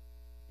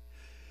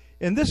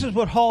 And this is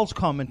what Hall's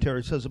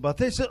commentary says about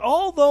this. He said,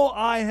 although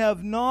I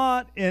have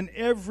not in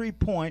every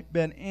point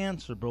been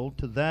answerable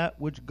to that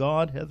which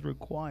God hath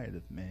required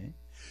of me.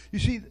 You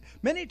see,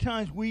 many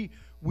times we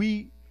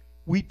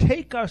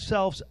take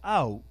ourselves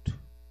out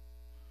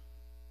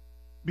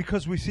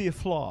because we see a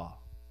flaw.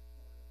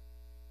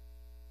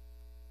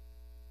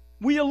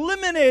 We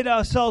eliminate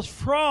ourselves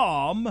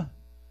from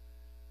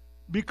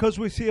because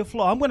we see a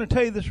flaw. I'm going to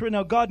tell you this right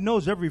now. God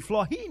knows every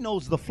flaw. He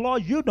knows the flaw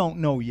you don't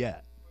know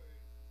yet.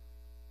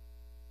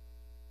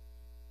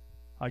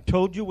 I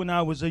told you when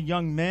I was a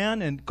young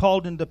man and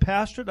called into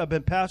pastorate, I've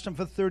been pastoring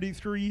for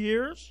 33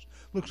 years.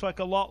 Looks like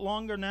a lot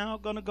longer now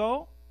going to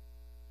go.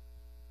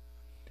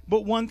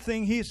 But one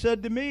thing he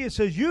said to me, he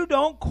says, you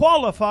don't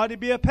qualify to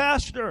be a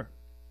pastor.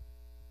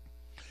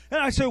 And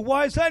I said,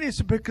 why is that? He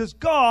said, because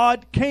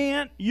God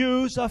can't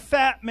use a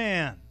fat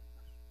man.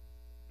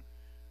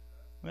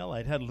 Well,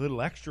 I'd had a little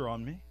extra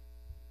on me,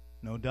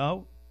 no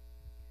doubt.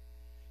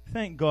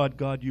 Thank God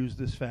God used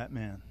this fat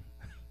man.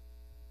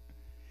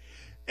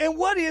 And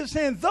what he is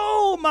saying,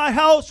 though my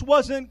house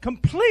wasn't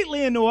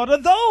completely in order,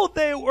 though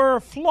there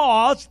were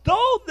flaws,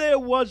 though there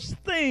was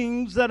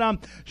things that I'm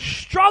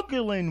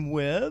struggling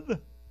with,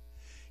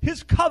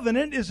 his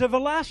covenant is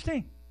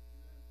everlasting.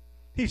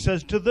 He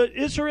says to the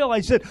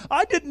Israelites, he said,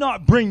 I did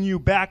not bring you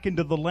back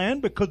into the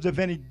land because of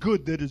any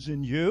good that is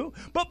in you,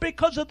 but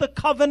because of the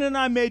covenant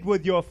I made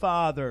with your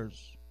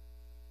fathers.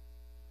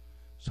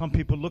 Some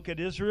people look at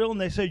Israel and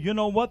they say, you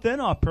know what, they're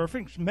not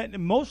perfect.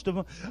 Most of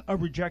them are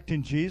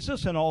rejecting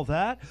Jesus and all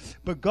that.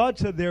 But God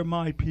said, they're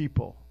my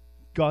people.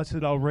 God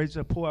said, I'll raise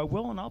up who I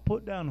will and I'll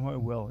put down who I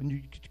will. And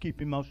you keep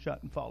your mouth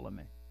shut and follow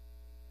me.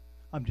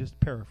 I'm just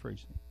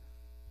paraphrasing.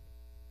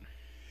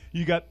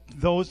 You got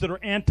those that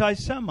are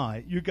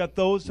anti-Semite. You got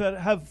those that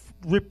have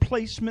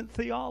replacement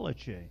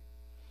theology.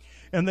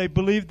 And they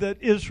believe that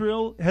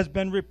Israel has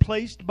been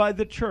replaced by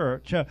the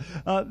church.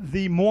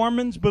 The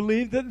Mormons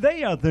believe that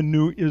they are the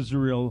new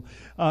Israel,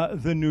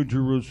 the new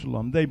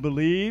Jerusalem. They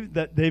believe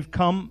that they've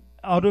come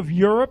out of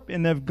Europe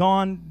and they've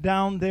gone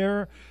down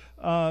there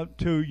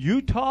to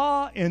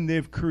Utah and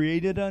they've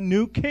created a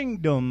new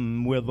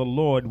kingdom where the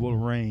Lord will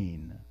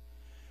reign.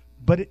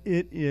 But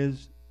it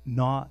is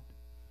not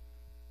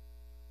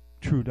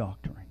true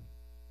doctrine.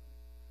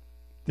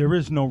 There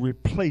is no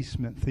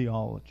replacement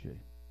theology.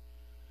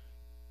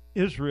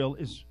 Israel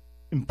is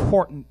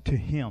important to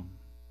him.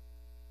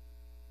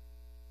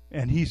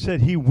 And he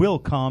said he will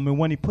come. And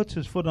when he puts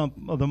his foot on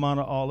the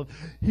Mount of Olives,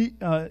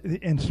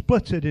 and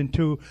splits it in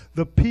two,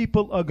 the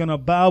people are going to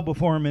bow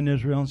before him in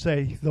Israel and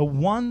say, the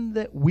one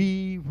that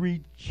we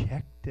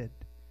rejected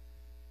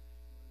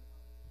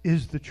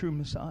is the true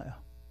Messiah.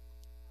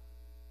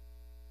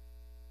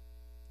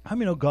 How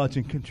many know God's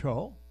in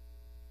control?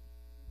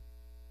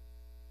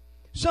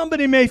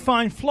 Somebody may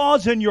find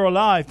flaws in your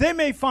life. They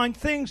may find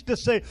things to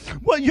say,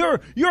 well,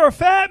 you're a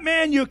fat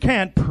man, you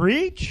can't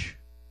preach.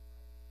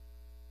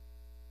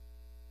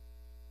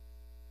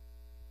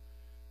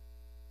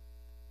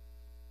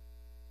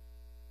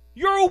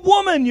 You're a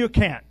woman, you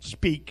can't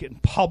speak in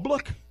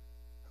public.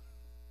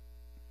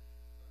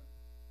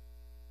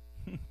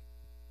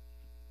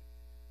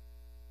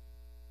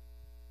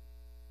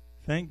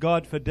 Thank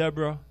God for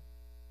Deborah,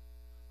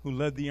 who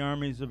led the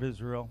armies of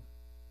Israel.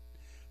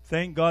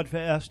 Thank God for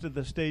Esther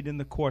that stayed in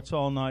the courts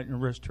all night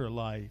and risked her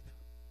life.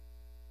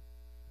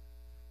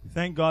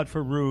 Thank God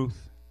for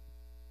Ruth,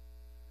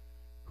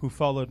 who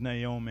followed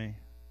Naomi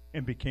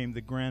and became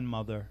the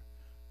grandmother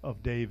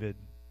of David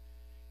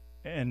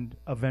and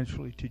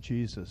eventually to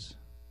Jesus.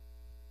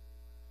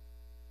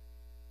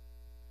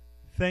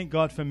 Thank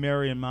God for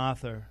Mary and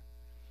Martha,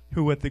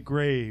 who at the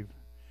grave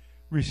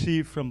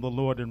received from the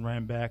Lord and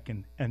ran back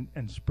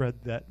and spread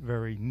that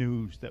very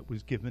news that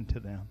was given to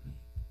them.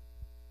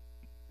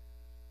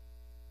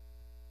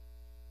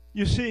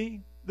 You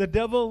see, the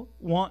devil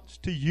wants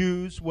to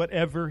use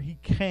whatever he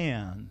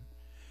can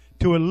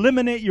to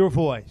eliminate your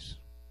voice.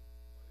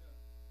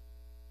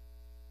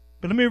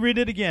 But let me read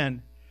it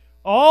again.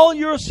 All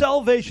your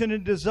salvation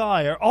and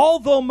desire,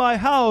 although my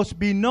house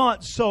be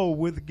not so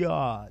with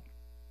God.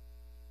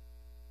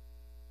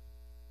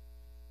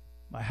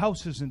 My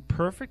house isn't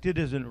perfect. It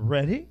isn't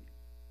ready.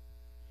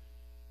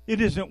 It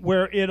isn't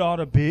where it ought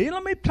to be.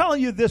 Let me tell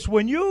you this.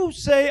 When you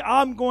say,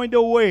 I'm going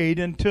to wait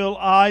until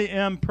I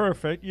am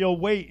perfect, you'll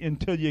wait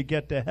until you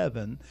get to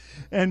heaven.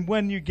 And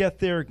when you get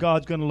there,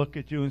 God's going to look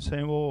at you and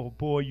say, oh,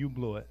 boy, you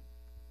blew it.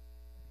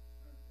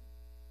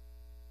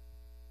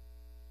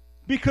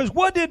 Because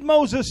what did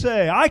Moses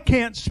say? I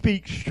can't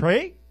speak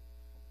straight.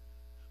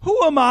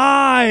 Who am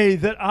I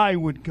that I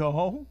would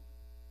go?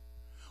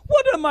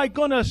 What am I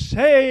going to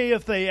say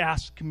if they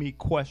ask me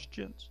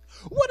questions?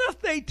 What if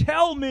they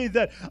tell me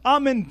that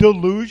I'm in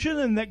delusion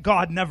and that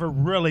God never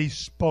really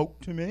spoke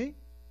to me?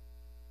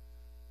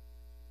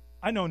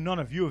 I know none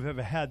of you have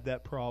ever had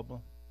that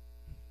problem.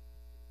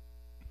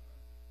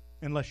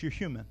 Unless you're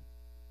human.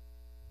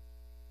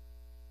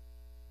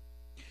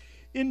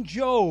 In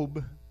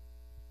Job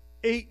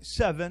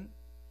 8:7,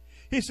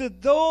 he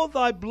said, though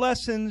thy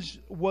blessings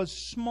was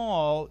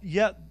small,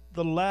 yet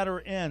the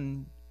latter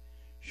end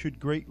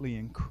should greatly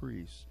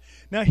increase.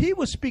 Now, he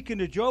was speaking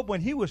to Job when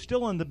he was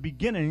still in the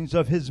beginnings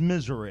of his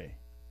misery.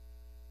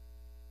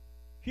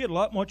 He had a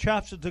lot more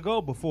chapters to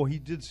go before he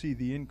did see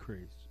the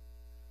increase.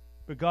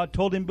 But God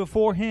told him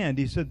beforehand,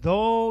 he said,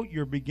 though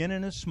your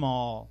beginning is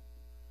small,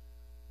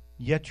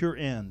 yet your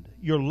end,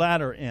 your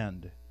latter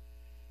end,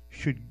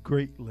 should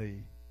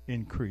greatly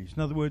increase.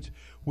 In other words,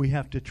 we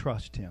have to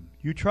trust him.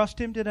 You trust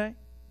him today?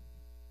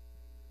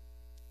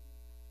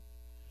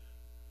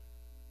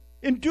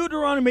 In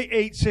Deuteronomy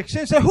 8:6,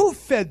 it says, who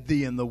fed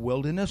thee in the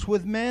wilderness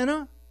with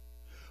manna,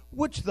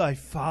 which thy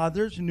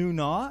fathers knew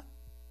not,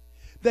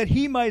 that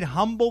he might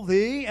humble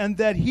thee, and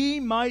that he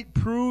might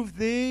prove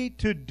thee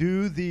to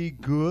do thee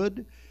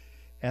good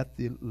at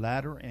the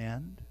latter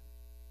end?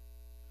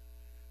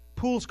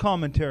 Poole's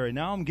commentary.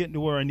 Now I'm getting to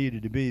where I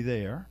needed to be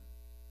there.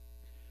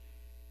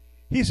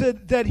 He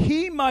said, that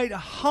he might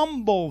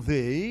humble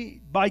thee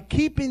by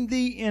keeping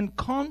thee in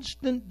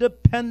constant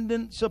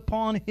dependence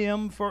upon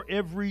him for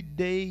every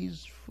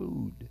day's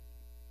food,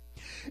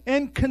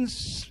 and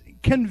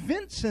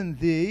convincing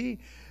thee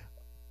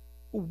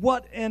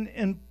what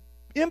an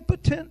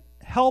impotent,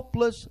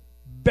 helpless,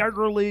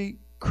 beggarly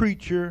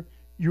creature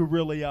you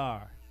really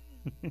are.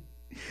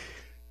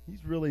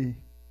 He's really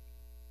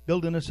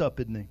building us up,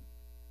 isn't he?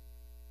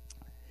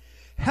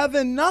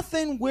 Having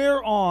nothing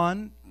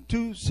whereon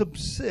to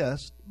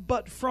subsist,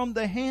 but from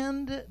the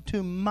hand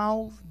to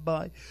mouth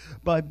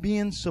by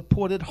being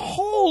supported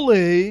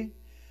wholly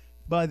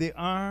by the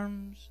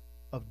arms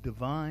of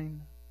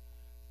divine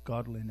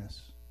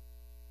godliness.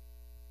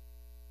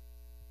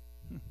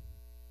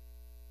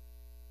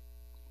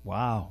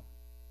 Wow.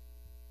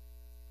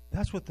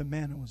 That's what the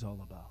manna was all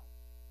about.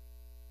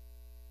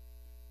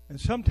 And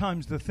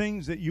sometimes the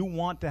things that you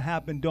want to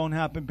happen don't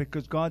happen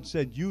because God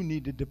said you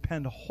need to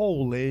depend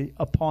wholly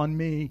upon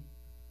me.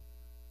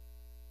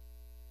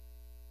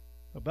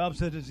 The Bible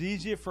said it's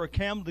easier for a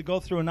camel to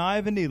go through an eye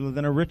of a needle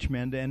than a rich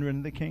man to enter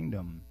into the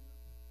kingdom.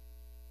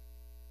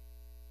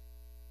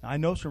 I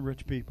know some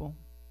rich people,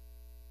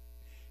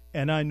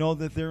 and I know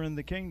that they're in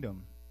the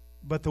kingdom.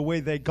 But the way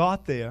they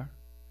got there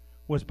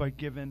was by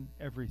giving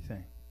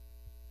everything.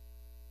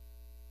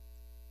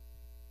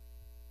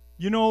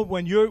 You know,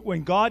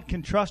 when God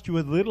can trust you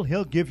with little,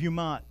 He'll give you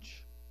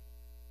much.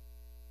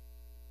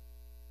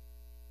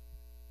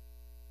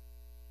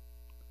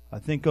 I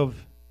think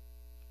of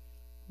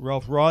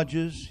Ralph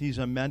Rogers. He's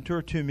a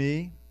mentor to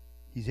me.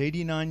 He's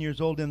 89 years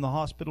old in the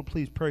hospital.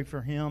 Please pray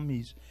for him.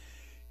 He's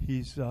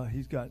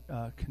got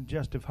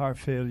congestive heart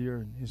failure,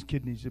 and his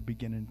kidneys are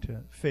beginning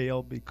to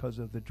fail because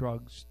of the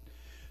drugs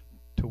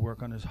to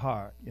work on his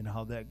heart. You know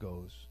how that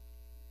goes.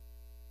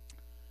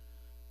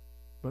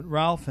 But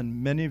Ralph,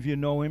 and many of you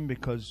know him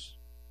because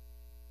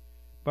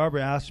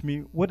Barbara asked me,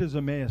 what is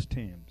Emmaus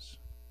Teams?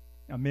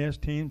 Emmaus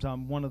Teams,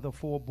 I'm one of the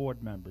 4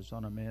 board members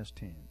on Emmaus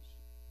Teams.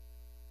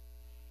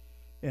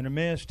 And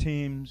Emmaus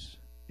Teams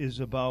is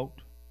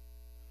about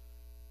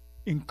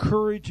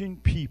encouraging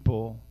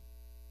people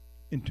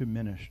into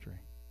ministry.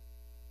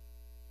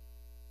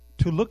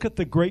 To look at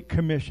the Great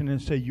Commission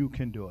and say, you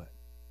can do it.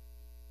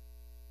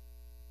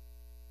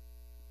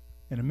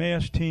 And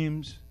Emmaus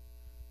Teams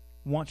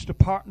wants to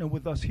partner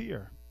with us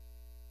here.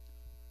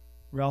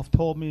 Ralph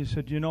told me, he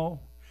said,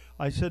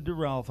 I said to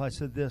Ralph, I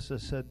said,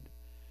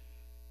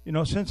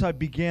 since I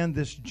began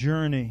this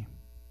journey,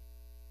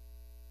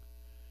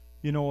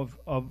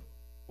 of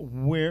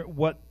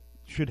what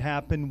should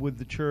happen with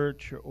the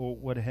church or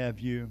what have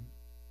you,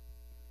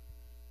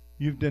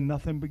 you've done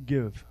nothing but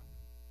give.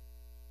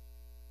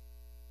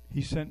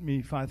 He sent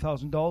me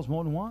 $5,000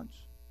 more than once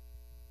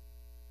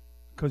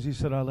because he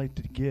said, I like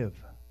to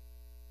give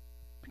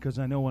because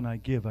I know when I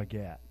give, I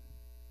get.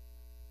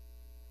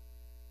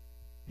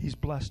 He's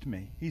blessed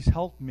me. He's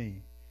helped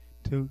me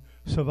to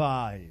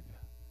survive.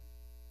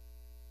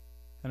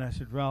 And I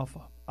said, Ralph,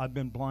 I've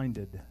been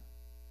blinded.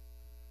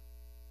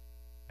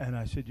 And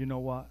I said, you know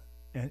what?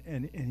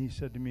 And he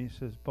said to me, he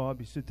says,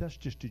 Bob, he said, that's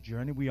just a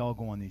journey. We all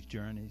go on these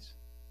journeys.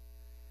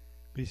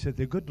 But he said,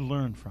 they're good to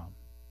learn from.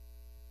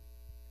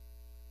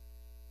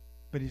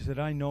 But he said,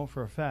 I know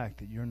for a fact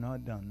that you're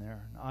not done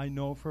there. I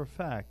know for a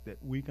fact that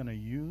we're going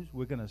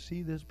to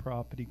see this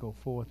property go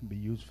forth and be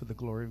used for the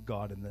glory of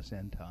God in this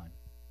end time.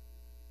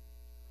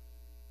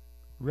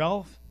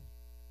 Ralph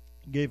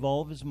gave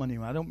all of his money.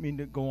 I don't mean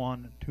to go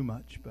on too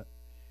much, but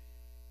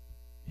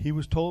he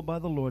was told by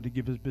the Lord to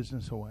give his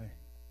business away.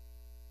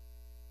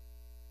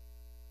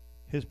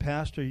 He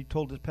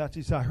told his pastor,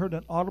 he said, I heard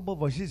an audible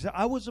voice. He said,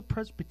 I was a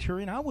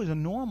Presbyterian. I was a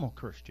normal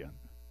Christian.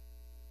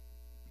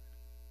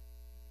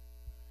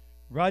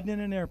 Riding in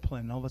an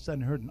airplane, all of a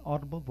sudden heard an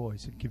audible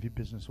voice and give your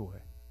business away.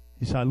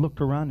 He said, I looked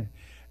around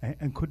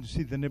and couldn't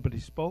see that anybody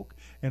spoke.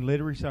 And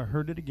later he said, I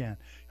heard it again.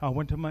 I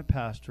went to my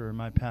pastor, and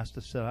my pastor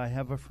said, I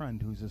have a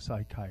friend who's a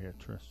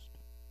psychiatrist.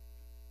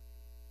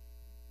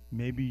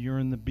 Maybe you're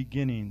in the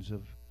beginnings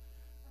of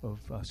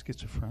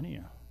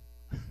schizophrenia.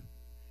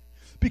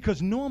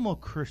 Because normal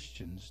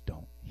Christians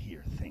don't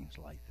hear things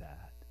like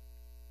that.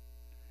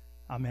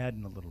 I'm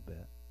adding a little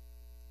bit.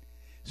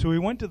 So we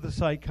went to the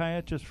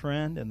psychiatrist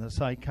friend, and the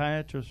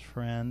psychiatrist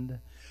friend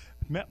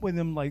met with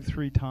him like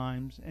 3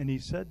 times, and he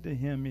said to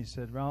him, he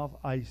said, Ralph,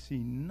 I see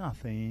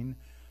nothing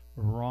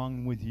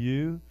wrong with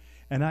you,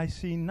 and I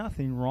see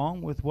nothing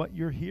wrong with what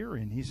you're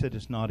hearing. He said,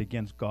 it's not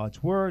against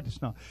God's word.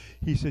 It's not.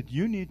 He said,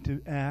 you need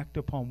to act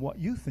upon what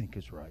you think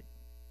is right.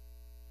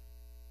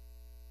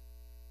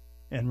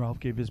 And Ralph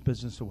gave his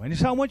business away. And he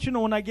said, I want you to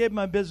know, when I gave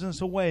my business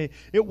away,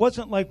 it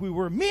wasn't like we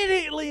were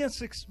immediately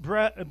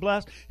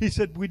blessed. He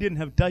said, we didn't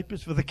have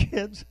diapers for the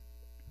kids.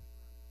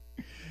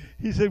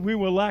 He said, we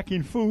were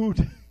lacking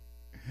food.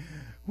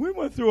 We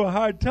went through a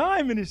hard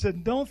time. And he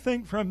said, don't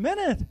think for a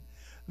minute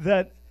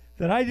that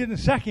I didn't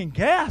second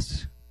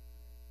guess.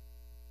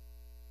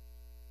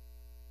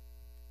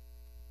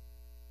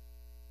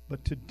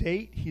 But to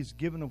date, he's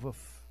given over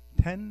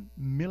 $10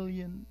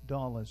 million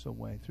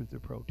away through the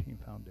Protein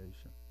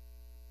Foundation.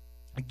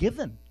 A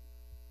given.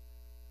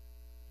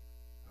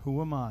 Who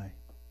am I?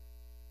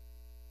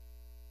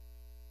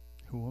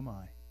 Who am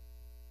I?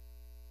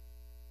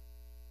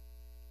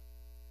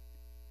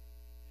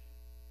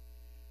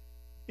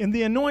 In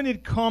the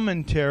anointed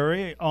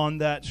commentary on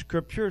that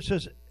scripture, it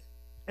says,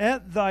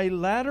 at thy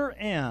latter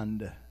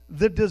end,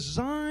 the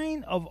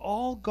design of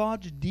all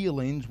God's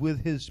dealings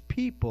with his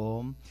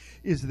people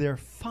is their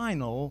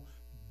final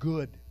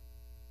good.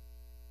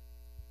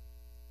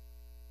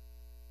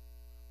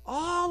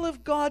 All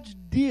of God's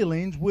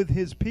dealings with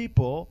his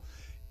people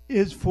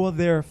is for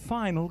their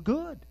final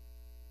good.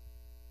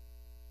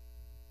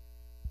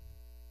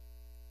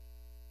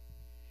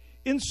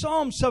 In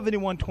Psalm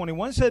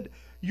 71:21 it said,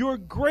 your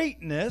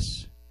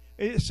greatness,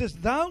 it says,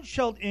 thou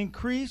shalt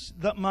increase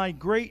my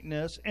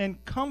greatness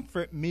and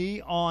comfort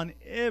me on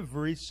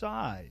every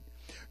side.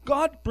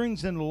 God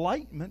brings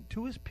enlightenment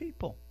to his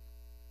people.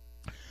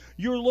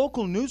 Your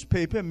local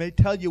newspaper may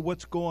tell you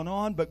what's going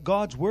on, but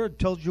God's word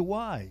tells you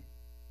why.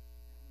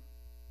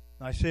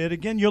 I say it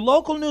again. Your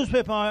local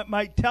newspaper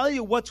might tell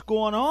you what's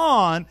going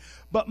on,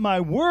 but my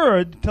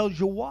word tells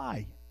you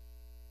why.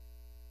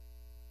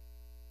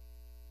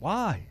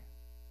 Why?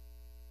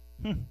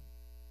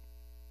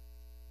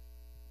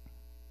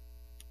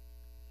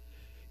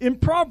 In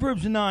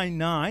Proverbs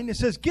 9:9, it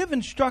says, give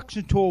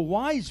instruction to a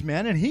wise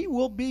man, and he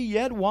will be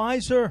yet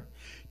wiser.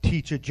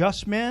 Teach a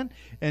just man,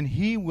 and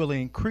he will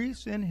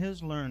increase in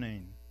his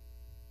learning.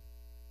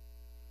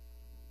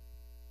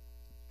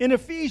 In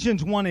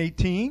Ephesians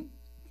 1:18,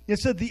 It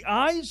said, the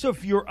eyes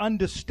of your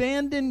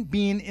understanding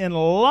being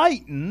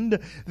enlightened,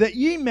 that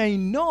ye may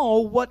know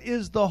what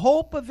is the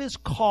hope of his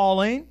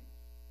calling,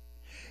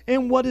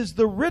 and what is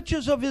the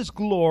riches of his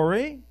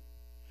glory,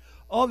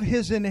 of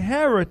his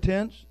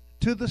inheritance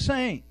to the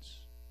saints.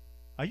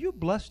 Are you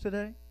blessed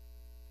today?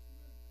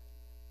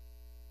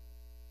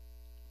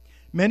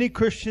 Many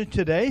Christians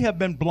today have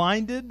been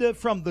blinded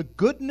from the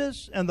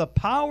goodness and the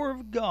power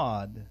of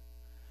God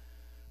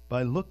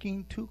by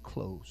looking too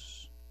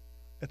close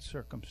at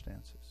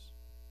circumstances.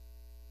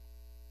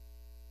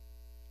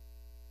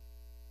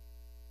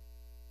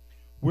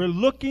 We're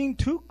looking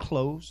too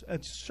close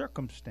at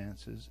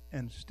circumstances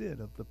instead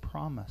of the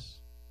promise.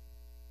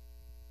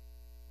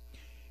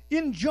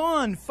 In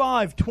John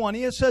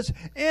 5:20 it says,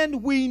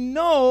 and we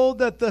know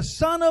that the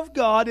Son of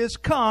God is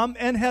come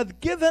and hath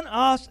given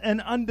us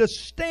an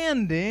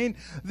understanding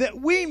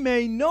that we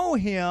may know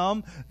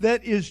him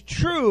that is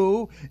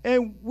true,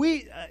 and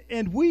we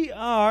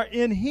are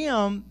in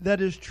him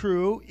that is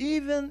true,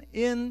 even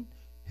in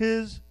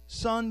his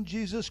Son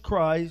Jesus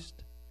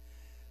Christ.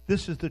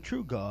 This is the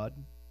true God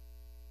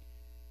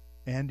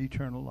and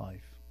eternal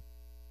life.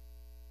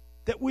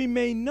 That we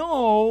may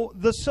know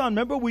the Son.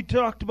 Remember we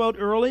talked about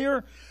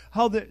earlier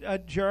how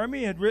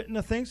Jeremy had written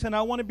the things, and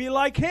I want to be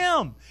like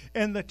him.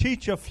 And the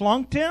teacher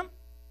flunked him.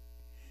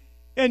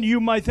 And you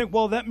might think,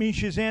 well, that means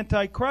she's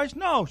anti-Christ.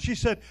 No, she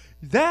said,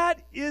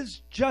 that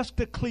is just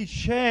a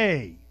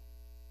cliche.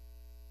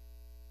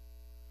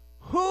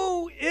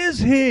 Who is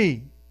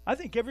he? I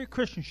think every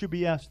Christian should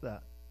be asked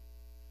that.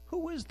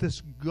 Who is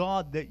this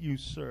God that you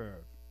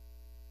serve?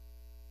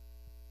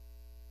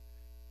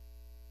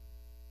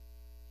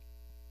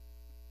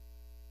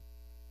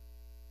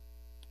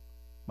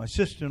 My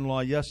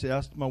sister-in-law yesterday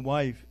asked my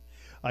wife,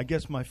 I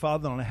guess my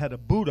father-in-law had a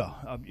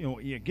Buddha.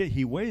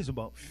 He weighs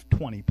about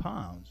 20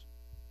 pounds.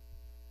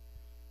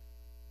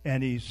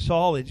 And he's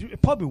solid. He's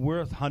probably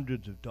worth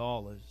hundreds of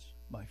dollars.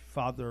 My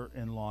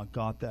father-in-law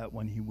got that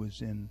when he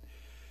was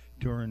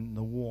during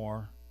the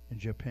war in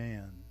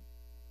Japan.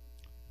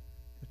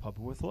 It's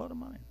probably worth a lot of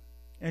money.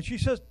 And she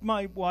says,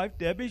 my wife,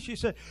 Debbie, she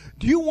said,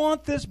 do you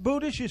want this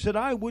Buddha? She said,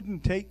 I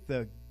wouldn't take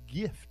the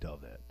gift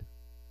of it.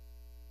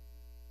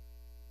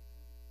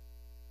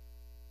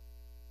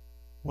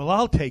 Well,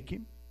 I'll take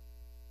him.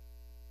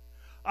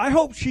 I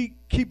hope she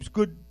keeps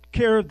good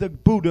care of the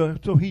Buddha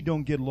so he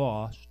don't get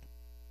lost.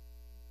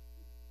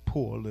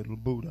 Poor little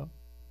Buddha.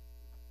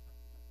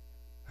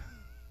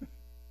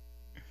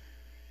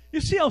 You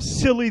see how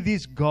silly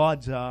these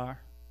gods are?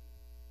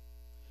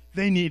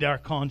 They need our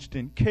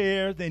constant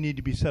care. They need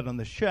to be set on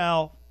the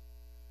shelf.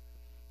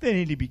 They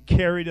need to be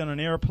carried on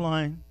an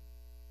airplane.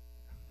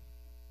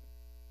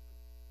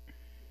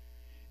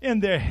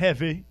 And they're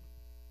heavy.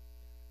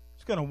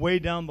 It's going to weigh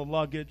down the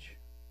luggage.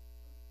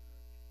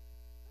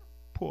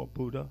 Poor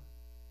Buddha.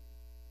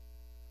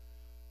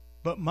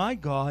 But my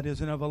God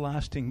is an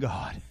everlasting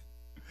God.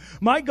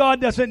 My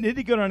God doesn't need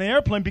to get on an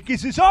airplane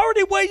because he's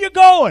already where you're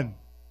going.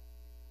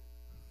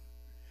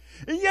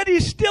 And yet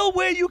he's still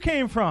where you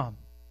came from.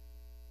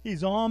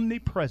 He's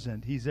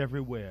omnipresent. He's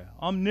everywhere.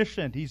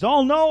 Omniscient. He's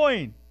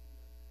all-knowing.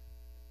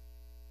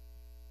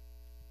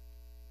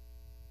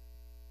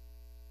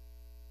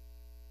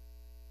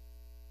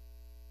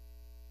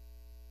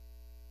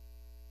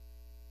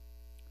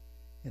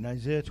 In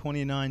Isaiah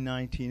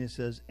 29:19 it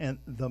says, and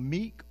the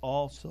meek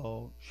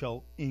also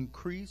shall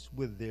increase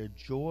with their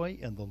joy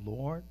in the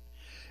Lord,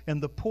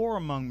 and the poor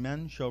among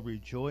men shall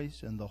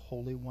rejoice in the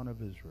Holy One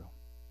of Israel.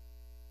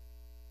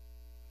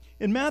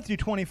 In Matthew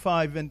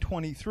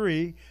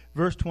 25:23,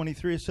 verse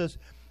 23, it says,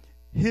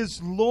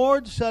 his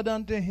Lord said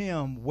unto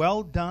him,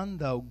 well done,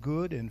 thou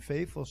good and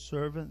faithful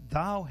servant.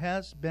 Thou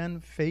hast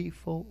been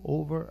faithful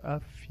over a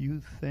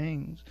few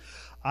things.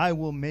 I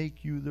will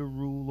make you the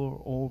ruler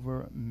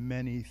over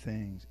many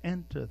things.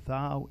 Enter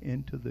thou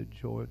into the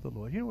joy of the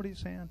Lord. You know what he's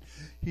saying?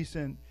 He's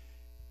saying,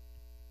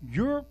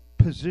 your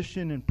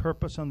position and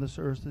purpose on this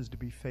earth is to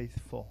be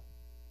faithful.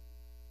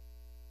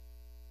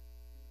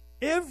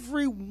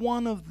 Every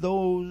one of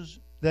those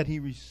that he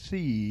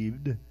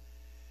received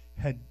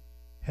had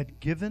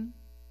given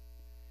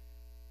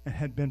and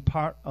had been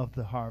part of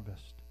the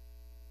harvest.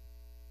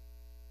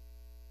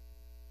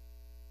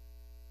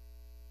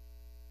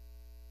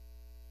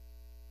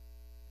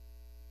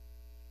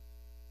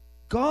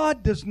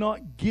 God does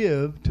not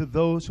give to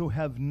those who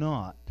have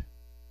not.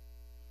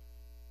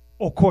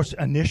 Of course,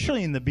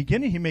 initially in the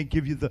beginning, he may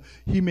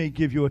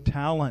give you a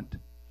talent,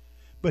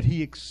 but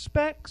he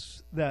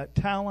expects that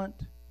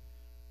talent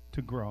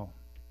to grow.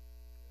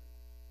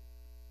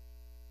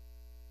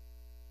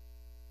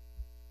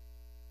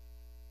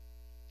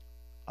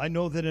 I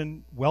know that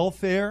in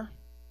welfare,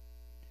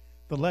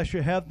 the less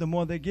you have, the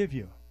more they give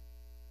you.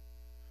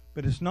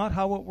 But it's not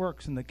how it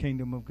works in the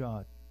kingdom of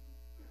God.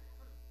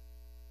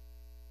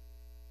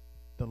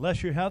 The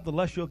less you have, the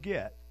less you'll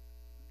get.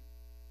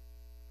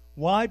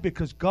 Why?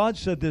 Because God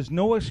said there's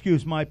no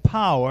excuse. My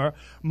power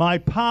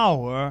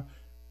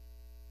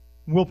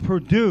will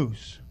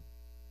produce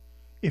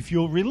if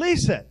you'll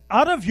release it.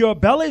 Out of your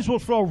bellies will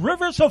flow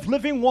rivers of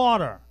living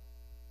water.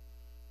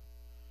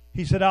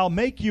 He said, I'll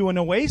make you an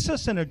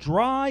oasis in a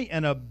dry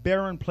and a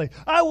barren place.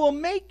 I will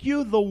make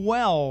you the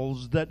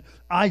wells that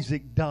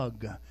Isaac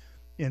dug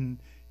in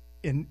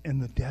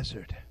the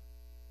desert.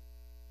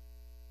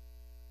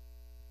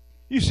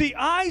 You see,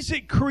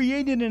 Isaac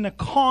created an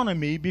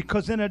economy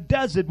because in a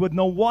desert with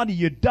no water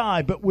you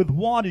die, but with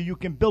water you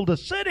can build a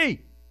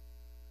city.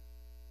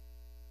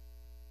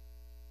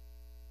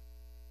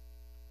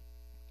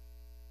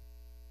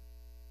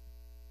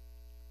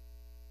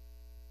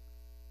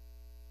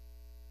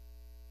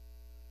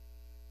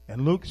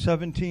 And Luke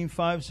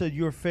 17:5 said,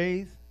 your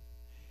faith,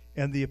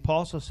 and the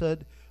apostle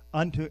said,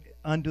 unto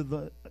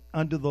the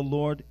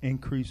Lord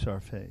increase our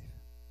faith.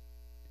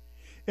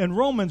 In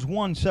Romans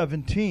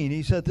 1:17,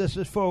 he said, this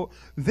is for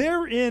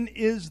therein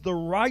is the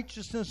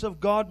righteousness of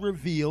God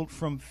revealed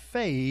from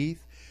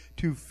faith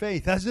to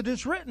faith. As it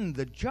is written,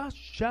 the just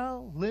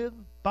shall live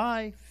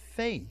by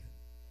faith.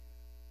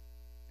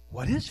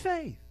 What is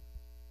faith?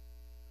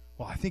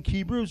 Well, I think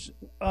Hebrews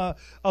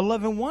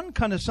 11:1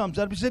 kind of sums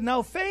that up. He said,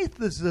 now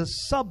faith is the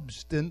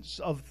substance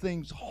of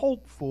things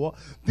hoped for,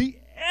 the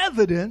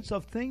evidence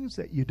of things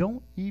that you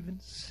don't even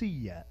see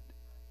yet.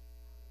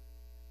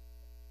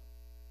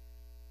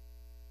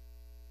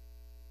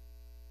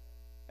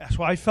 That's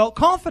why I felt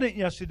confident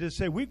yesterday to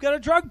say, we've got a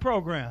drug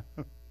program.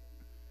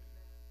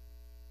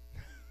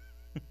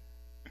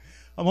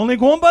 I'm only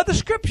going by the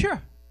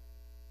Scripture.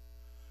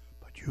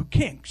 But you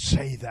can't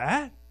say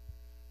that.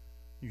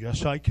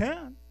 Yes, I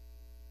can.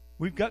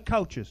 We've got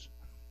couches.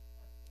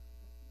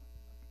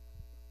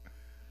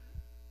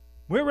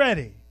 We're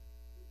ready.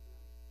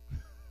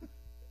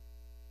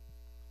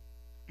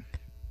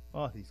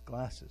 Oh, these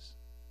glasses.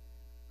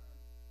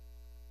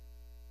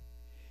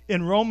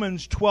 In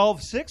Romans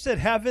 12:6, that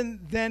having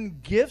then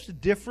gifts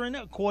different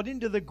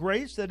according to the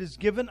grace that is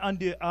given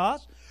unto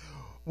us,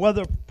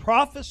 whether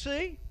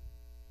prophecy,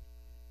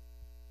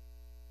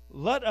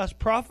 let us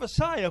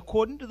prophesy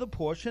according to the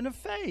portion of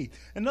faith.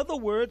 In other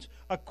words,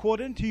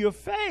 according to your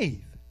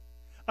faith.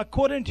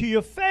 According to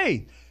your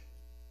faith.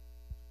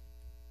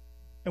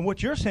 And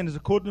what you're saying is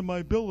according to my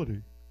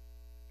ability.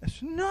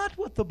 That's not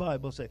what the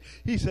Bible says.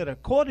 He said,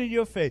 according to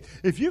your faith.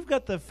 If you've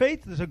got the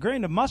faith as a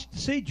grain of mustard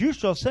seed, you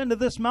shall send to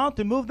this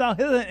mountain, move down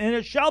hither, and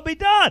it shall be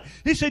done.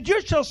 He said,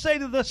 you shall say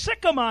to the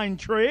sycamore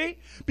tree,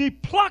 be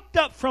plucked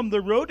up from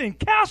the root and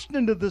cast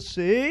into the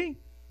sea.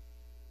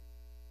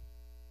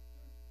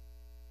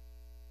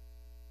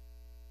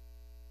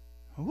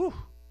 Whew.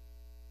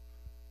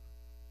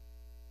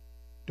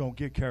 Don't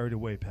get carried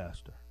away,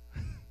 Pastor.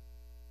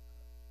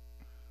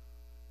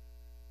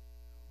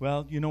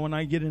 Well, you know, when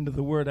I get into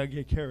the Word, I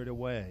get carried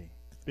away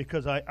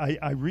because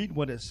I read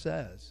what it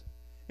says,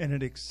 and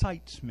it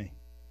excites me.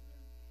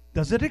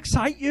 Does it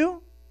excite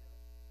you?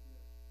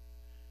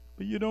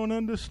 But you don't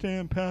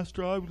understand,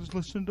 Pastor. I was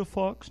listening to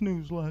Fox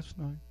News last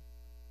night.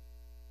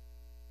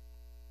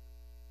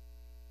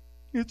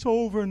 It's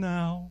over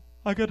now.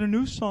 I got a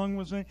new song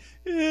was saying,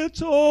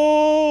 it's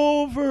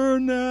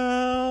over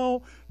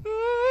now.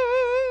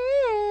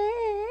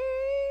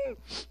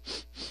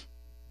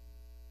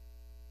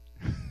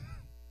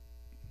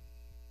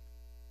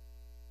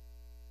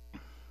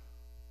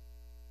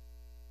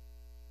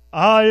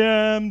 I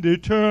am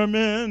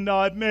determined,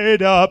 I've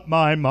made up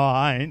my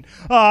mind.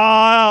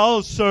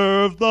 I'll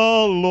serve the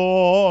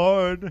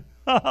Lord.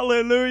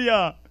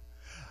 Hallelujah.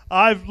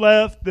 I've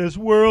left this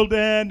world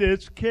and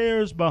its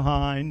cares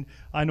behind.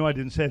 I know I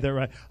didn't say that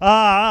right.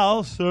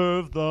 I'll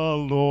serve the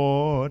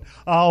Lord.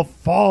 I'll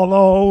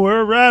follow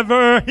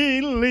wherever He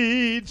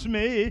leads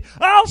me.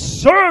 I'll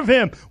serve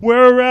Him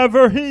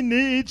wherever He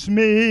needs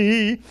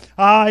me.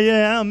 I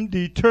am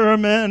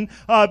determined.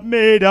 I've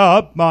made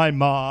up my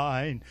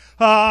mind.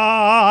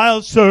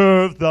 I'll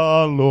serve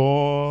the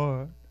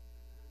Lord.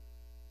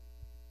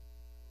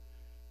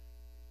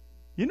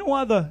 You know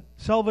why the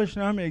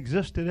Salvation Army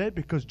exists today?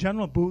 Because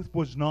General Booth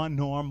was not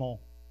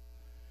normal.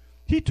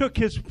 He took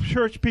his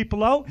church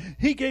people out.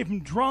 He gave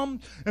them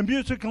drums and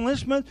musical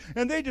instruments,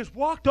 and they just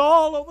walked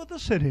all over the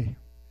city.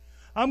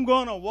 I'm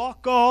going to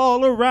walk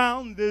all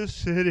around this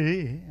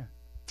city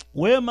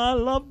where my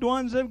loved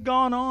ones have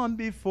gone on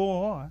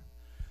before.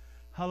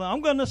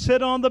 I'm going to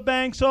sit on the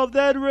banks of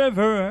that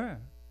river.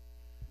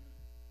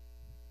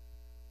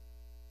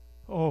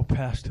 Oh,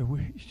 Pastor,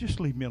 just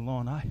leave me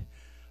alone.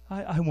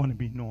 I want to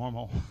be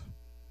normal.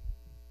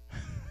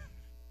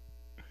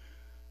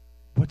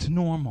 What's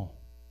normal?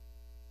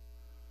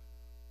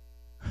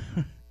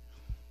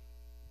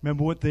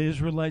 Remember what the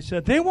Israelites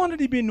said? They wanted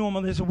to be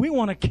normal. They said, we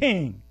want a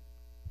king.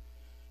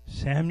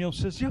 Samuel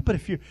says, yeah, but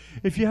if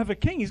you have a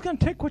king, he's going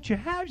to take what you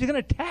have. He's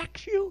going to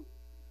tax you.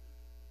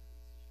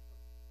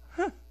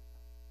 Huh.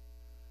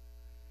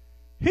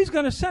 He's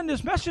going to send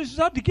his messages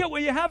out to get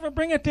what you have and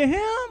bring it to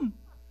him.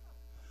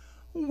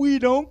 We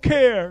don't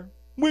care.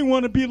 We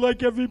want to be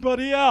like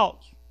everybody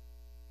else.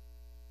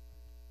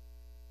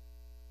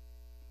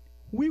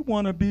 We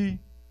want to be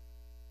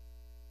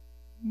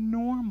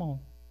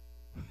normal.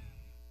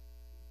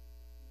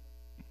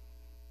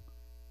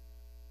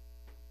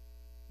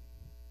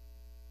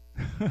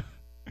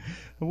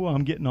 Well,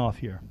 I'm getting off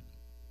here.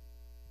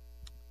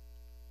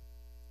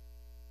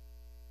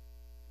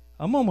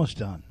 I'm almost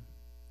done.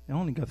 I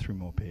only got 3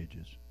 more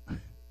pages.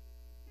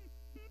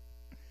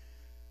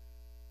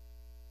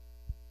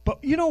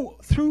 But,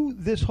 through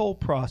this whole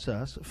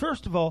process,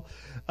 first of all,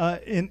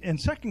 in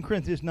 2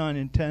 Corinthians 9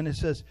 and 10, it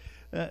says,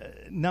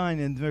 9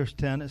 and verse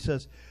 10, it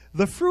says,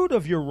 the fruit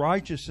of your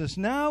righteousness,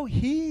 now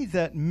he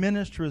that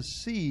ministereth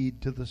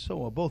seed to the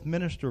sower, both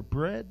minister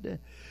bread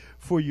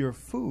for your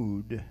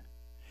food,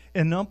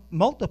 and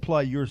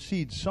multiply your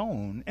seed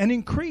sown, and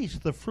increase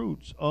the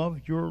fruits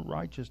of your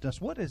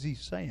righteousness. What is he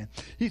saying?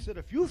 He said,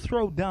 if you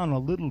throw down a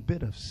little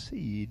bit of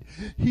seed,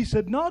 he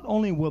said, not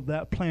only will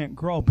that plant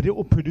grow, but it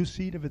will produce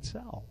seed of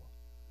itself.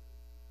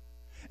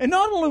 And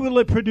not only will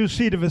it produce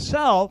seed of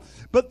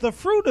itself, but the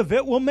fruit of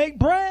it will make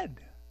bread.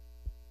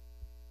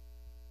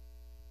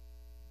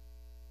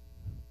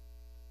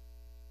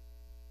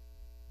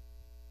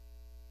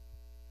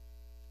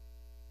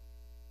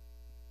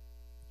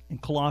 In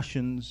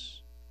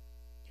Colossians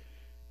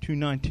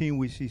 2:19,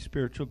 we see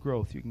spiritual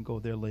growth. You can go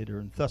there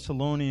later. In 1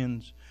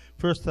 Thessalonians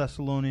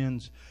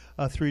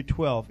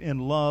 3:12, in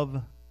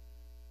love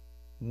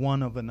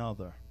one of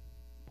another.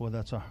 Boy,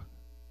 that's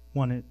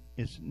one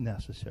is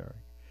necessary.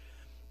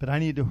 But I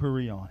need to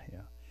hurry on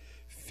here.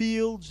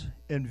 Fields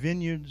and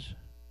vineyards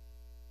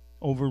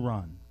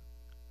overrun.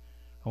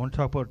 I want to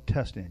talk about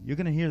testing. You're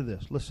going to hear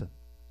this. Listen.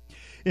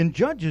 In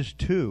Judges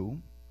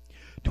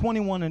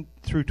 2:21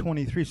 through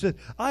 23 says,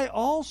 I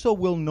also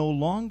will no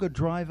longer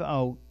drive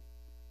out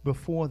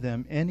before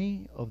them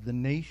any of the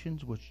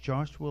nations which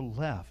Joshua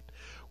left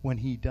when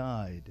he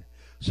died,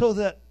 so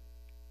that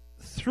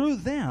through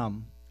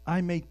them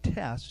I may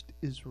test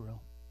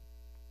Israel,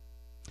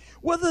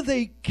 whether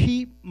they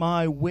keep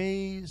my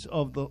ways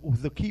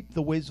keep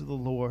the ways of the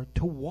Lord,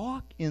 to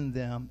walk in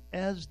them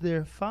as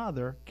their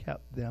father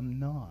kept them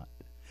not.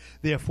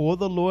 Therefore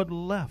the Lord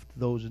left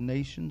those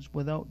nations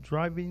without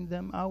driving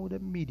them out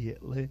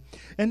immediately,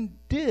 and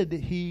did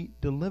he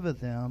deliver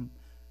them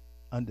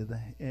under the,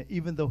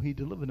 even though he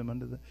delivered them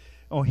under the,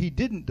 he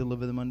didn't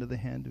deliver them under the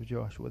hand of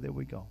Joshua. There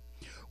we go.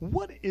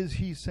 What is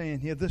he saying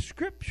here? The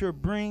scripture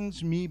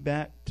brings me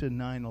back to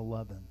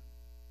 9/11.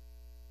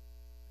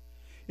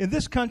 In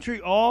this country,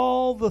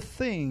 all the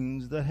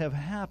things that have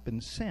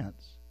happened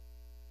since,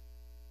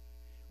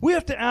 we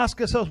have to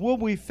ask ourselves, will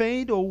we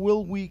faint or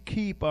will we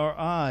keep our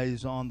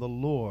eyes on the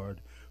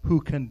Lord who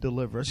can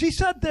deliver us? He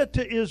said that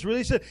to Israel.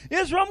 He said,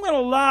 Israel, I'm going to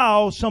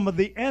allow some of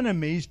the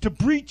enemies to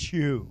breach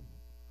you.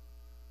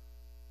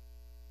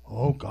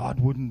 Oh, God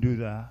wouldn't do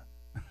that.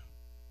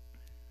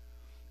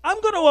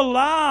 I'm going to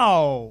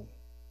allow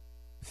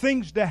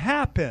things to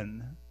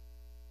happen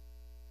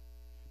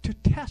to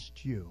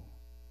test you,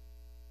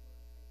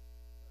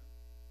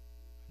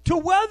 to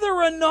whether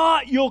or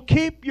not you'll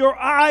keep your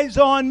eyes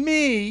on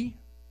me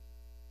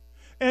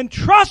and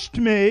trust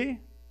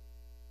me,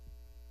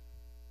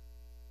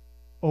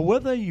 or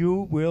whether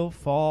you will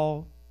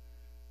fall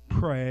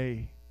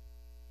prey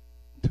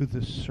to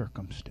the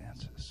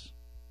circumstances.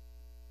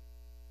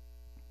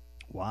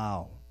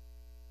 Wow.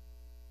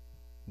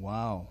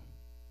 Wow.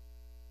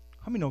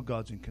 How many know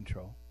God's in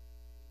control?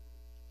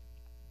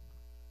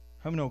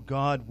 How many know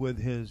God with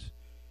his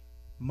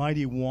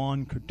mighty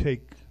wand could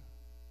take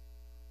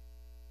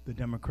the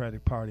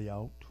Democratic Party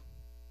out?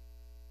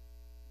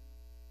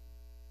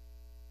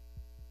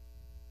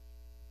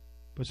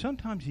 But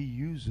sometimes he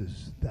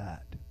uses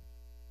that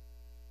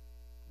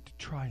to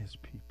try his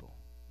people.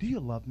 Do you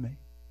love me?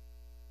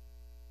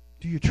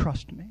 Do you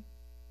trust me?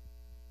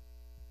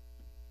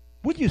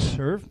 Would you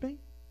serve me?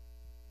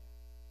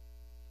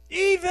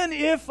 Even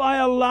if I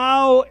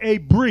allow a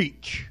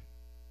breach,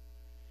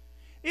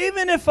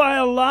 even if I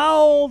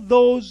allow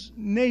those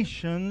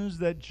nations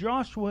that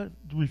Joshua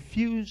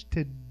refused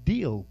to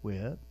deal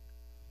with,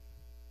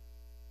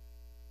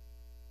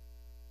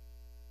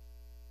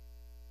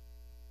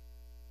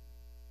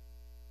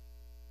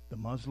 the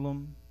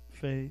Muslim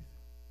faith,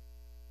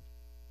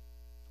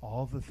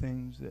 all the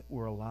things that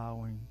we're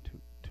allowing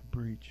to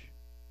breach,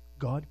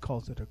 God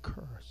calls it a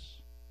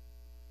curse.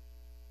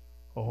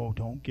 Oh,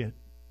 don't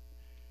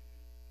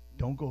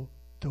go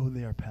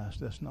there,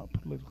 Pastor. That's not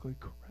politically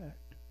correct.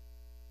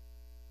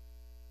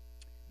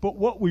 But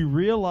what we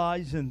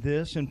realize in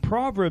this, in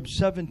Proverbs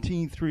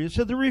 17:3, it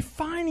said, the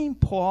refining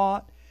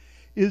pot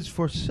is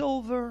for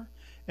silver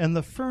and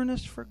the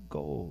furnace for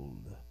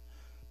gold,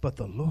 but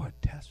the Lord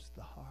tests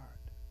the heart.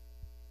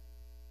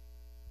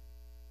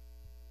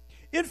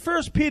 In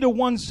 1 Peter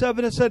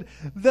 1:7, it said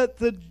that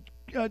the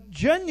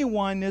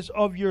genuineness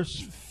of your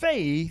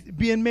faith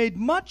being made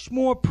much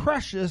more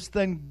precious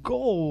than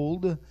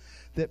gold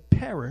that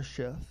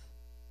perisheth,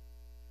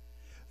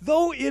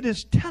 though it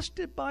is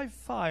tested by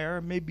fire,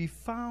 may be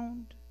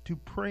found to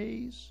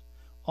praise,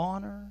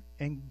 honor,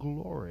 and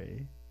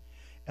glory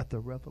at the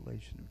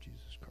revelation of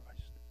Jesus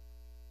Christ.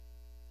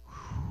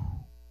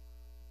 Whew.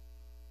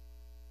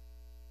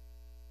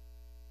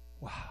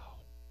 Wow.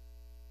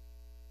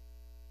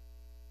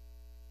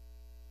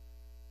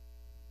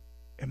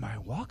 Am I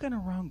walking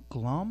around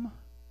glum?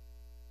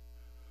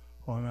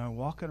 Or am I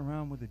walking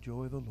around with the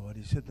joy of the Lord?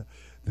 He said,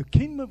 the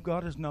kingdom of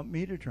God is not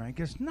meat or drink.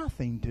 It's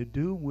nothing to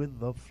do with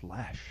the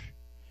flesh.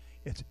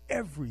 It's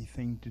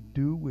everything to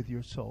do with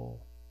your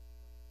soul.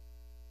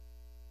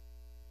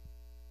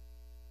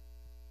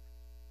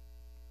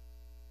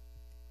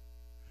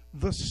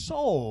 The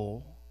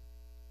soul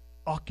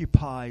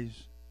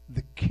occupies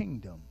the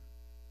kingdom.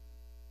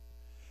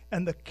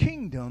 And the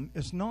kingdom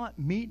is not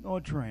meat nor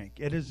drink.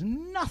 It is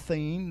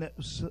nothing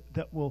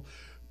that will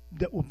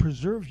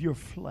preserve your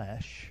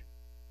flesh,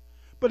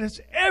 but it's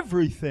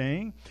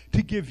everything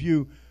to give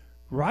you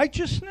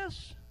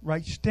righteousness,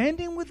 right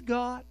standing with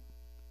God,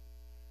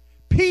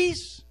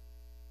 peace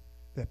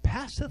that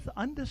passeth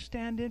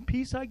understanding.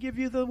 Peace I give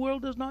you, the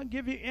world does not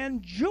give you,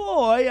 and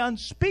joy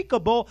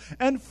unspeakable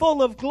and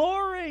full of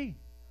glory.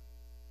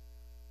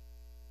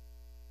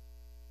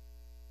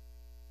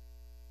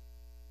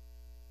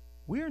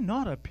 We're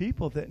not a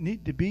people that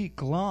need to be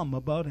glum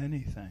about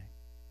anything.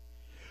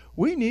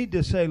 We need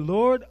to say,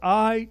 Lord,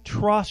 I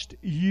trust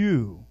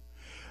you.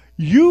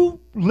 You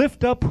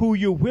lift up who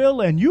you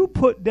will, and you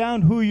put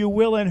down who you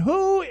will, and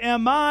who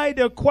am I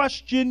to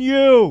question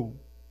you?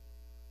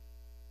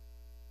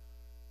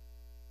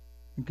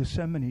 In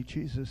Gethsemane,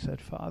 Jesus said,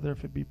 Father,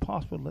 if it be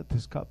possible, let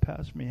this cup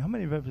pass me. How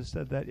many have ever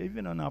said that,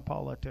 even in our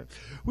politics?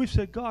 We've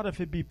said, God, if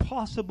it be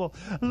possible,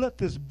 let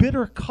this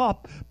bitter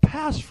cup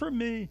pass from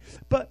me.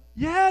 But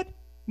yet,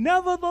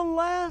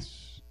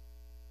 nevertheless,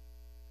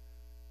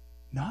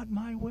 not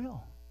my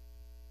will,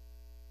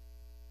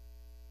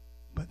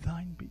 but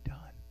thine be done.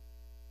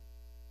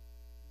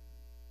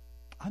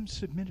 I'm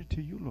submitted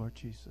to you, Lord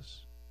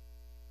Jesus.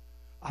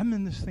 I'm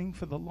in this thing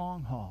for the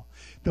long haul.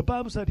 The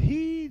Bible said,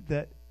 he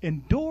that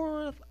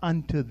endureth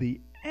unto the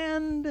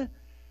end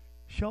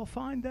shall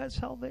find that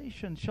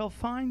salvation, shall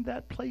find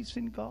that place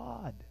in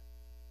God.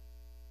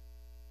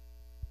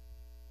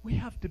 We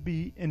have to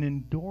be an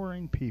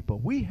enduring people.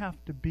 We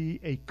have to be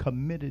a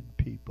committed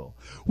people.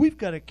 We've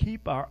got to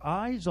keep our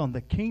eyes on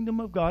the kingdom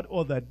of God,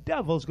 or the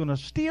devil's going to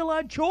steal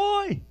our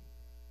joy.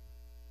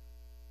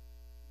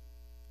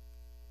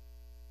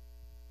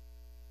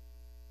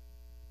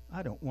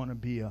 I don't want to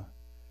be a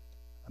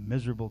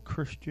miserable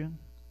Christian.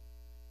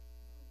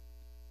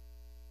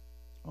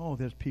 Oh,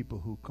 there's people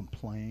who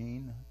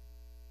complain.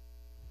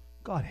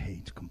 God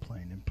hates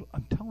complaining.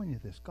 I'm telling you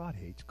this, God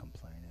hates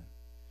complaining.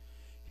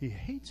 He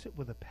hates it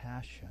with a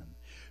passion.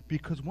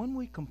 Because when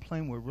we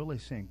complain, we're really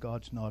saying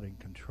God's not in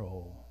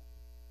control.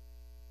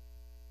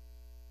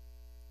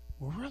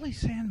 We're really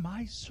saying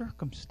my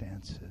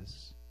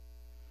circumstances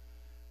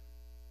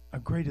are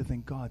greater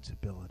than God's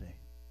ability.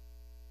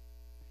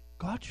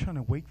 God's trying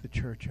to wake the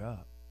church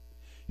up.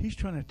 He's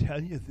trying to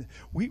tell you that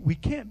we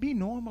can't be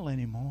normal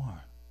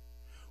anymore.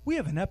 We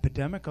have an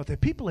epidemic out there.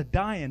 People are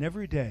dying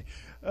every day.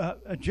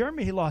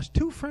 Jeremy, he lost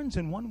 2 friends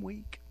in 1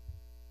 week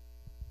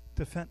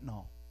to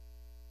fentanyl.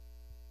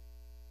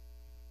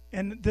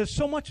 And there's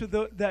so much of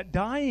that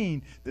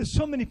dying. There's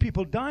so many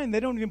people dying, they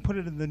don't even put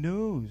it in the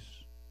news.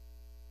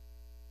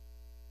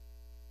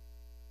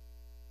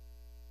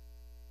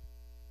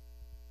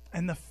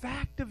 And the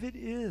fact of it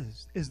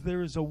is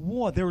there is a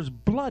war. There is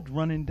blood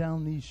running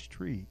down these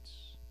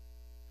streets.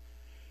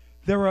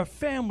 There are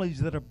families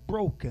that are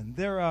broken.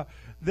 There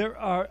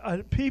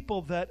are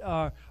people that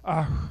are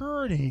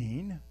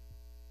hurting.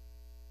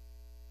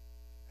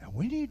 And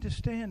we need to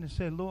stand and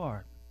say,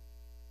 Lord,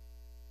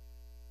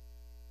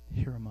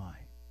 here am I.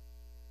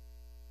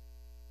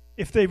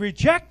 If they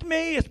reject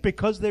me, it's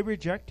because they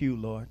reject you,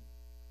 Lord.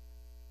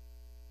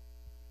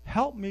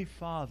 Help me,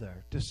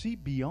 Father, to see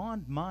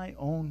beyond my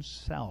own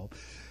self.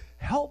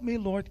 Help me,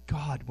 Lord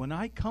God, when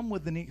I come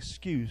with an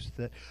excuse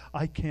that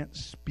I can't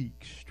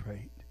speak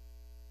straight.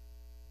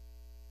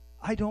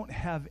 I don't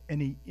have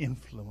any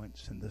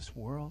influence in this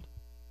world.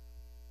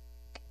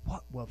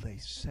 What will they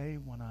say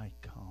when I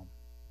come?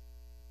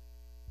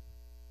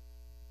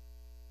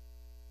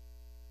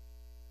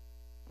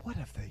 What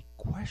if they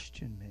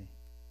question me?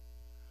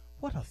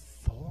 What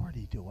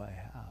authority do I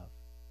have?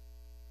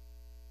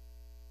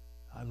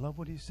 I love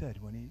what he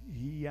said when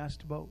he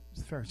asked about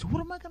Pharaoh. So what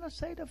am I going to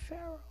say to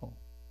Pharaoh?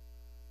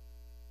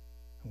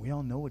 And we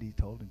all know what he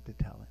told him to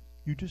tell him.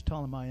 You just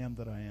tell him I am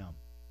that I am.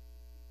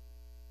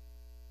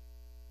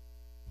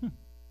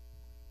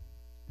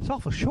 It's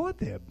awful short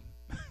there.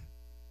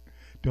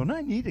 Don't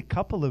I need a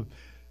couple of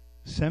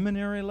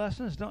seminary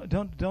lessons?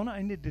 Don't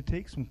I need to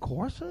take some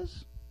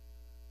courses?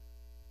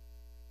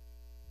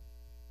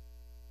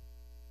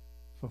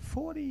 For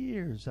 40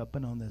 years I've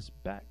been on this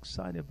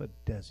backside of a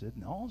desert,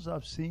 and all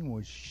I've seen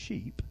was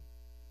sheep.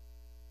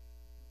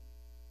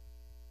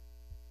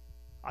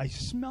 I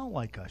smell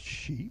like a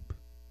sheep.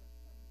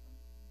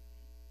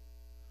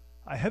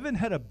 I haven't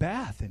had a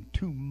bath in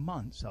 2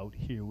 months out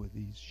here with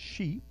these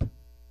sheep.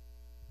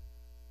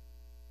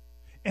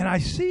 And I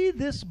see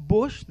this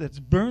bush that's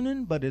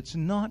burning, but it's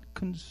not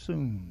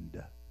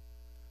consumed.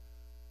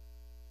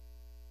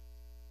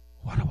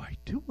 What do I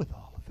do with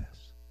all of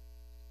this?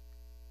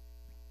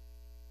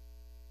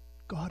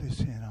 God is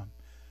saying,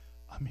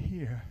 I'm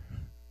here.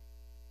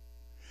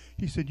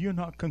 He said, you're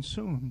not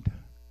consumed.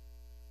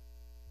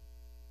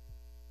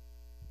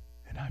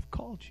 And I've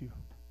called you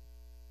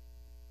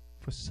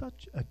for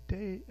such a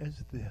day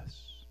as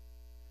this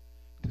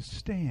to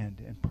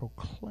stand and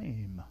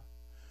proclaim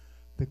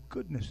the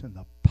goodness and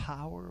the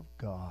power of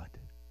God,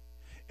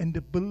 and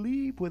to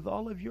believe with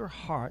all of your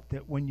heart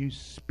that when you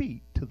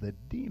speak to the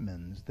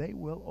demons, they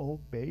will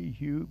obey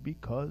you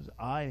because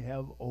I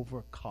have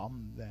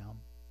overcome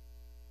them.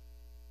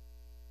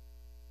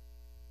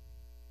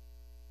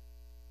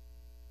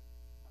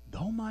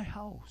 Though my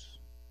house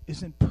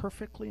isn't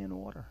perfectly in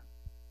order,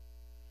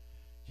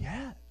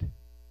 yet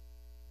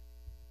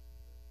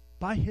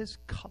by his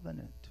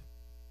covenant,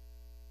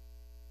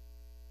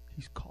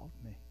 he's called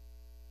me.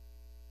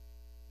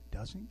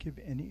 Doesn't give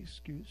any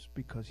excuse,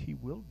 because he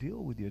will deal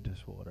with your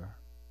disorder.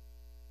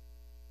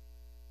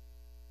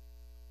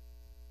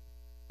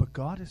 But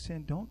God is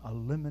saying, don't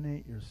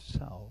eliminate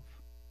yourself.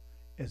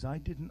 As I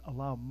didn't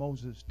allow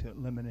Moses to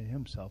eliminate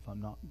himself,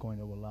 I'm not going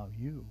to allow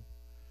you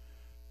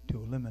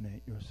to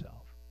eliminate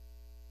yourself.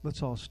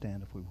 Let's all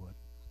stand if we would.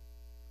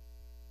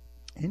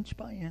 Inch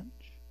by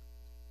inch,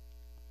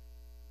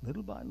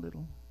 little by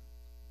little,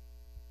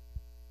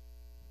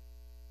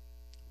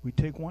 we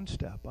take one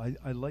step.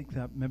 I like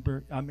that.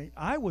 Remember,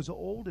 I was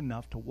old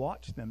enough to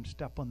watch them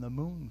step on the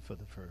moon for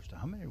the first time.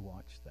 How many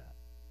watched that?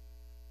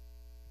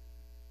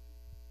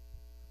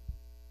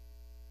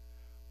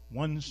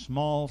 One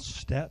small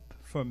step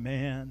for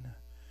man,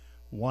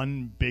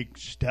 one big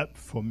step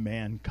for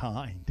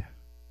mankind.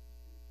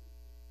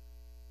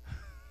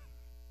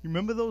 You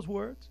remember those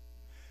words?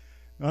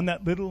 On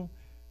that little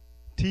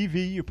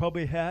TV you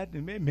probably had,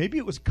 and maybe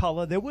it was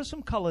color. There was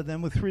some color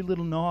then with 3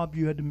 little knobs.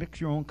 You had to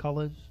mix your own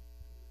colors.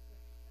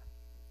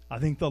 I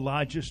think the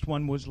largest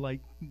one was like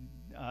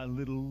a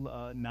little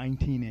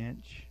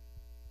 19-inch.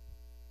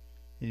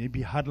 And you'd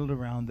be huddled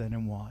around then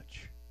and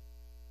watch.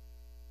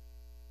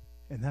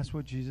 And that's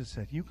what Jesus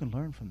said. You can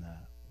learn from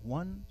that.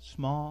 One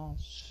small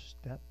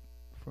step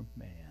for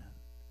man.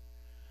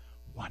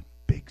 One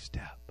big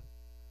step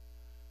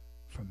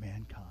for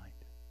mankind.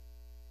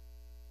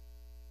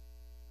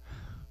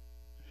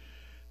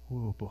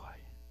 Oh boy,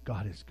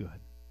 God is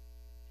good.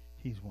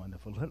 He's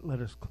wonderful.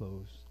 Let us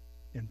close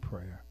in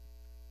prayer.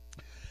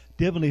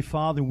 Dear Heavenly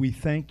Father, we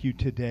thank you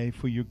today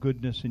for your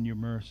goodness and your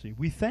mercy.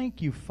 We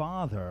thank you,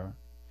 Father,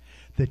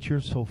 that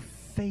you're so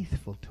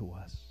faithful to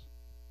us.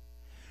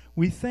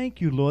 We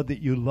thank you, Lord,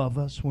 that you love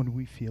us when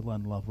we feel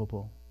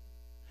unlovable.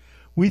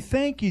 We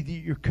thank you that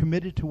you're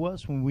committed to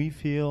us when we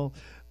feel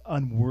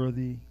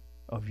unworthy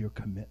of your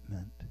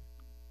commitment.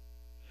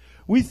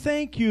 We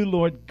thank you,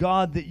 Lord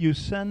God, that you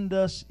send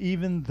us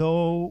even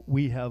though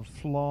we have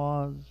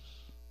flaws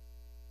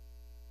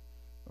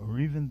or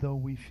even though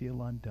we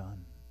feel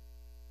undone.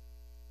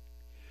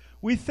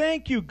 We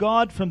thank you,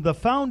 God, from the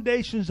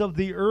foundations of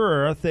the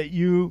earth that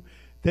you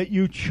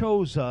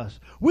chose us.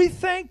 We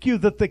thank you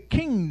that the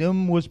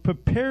kingdom was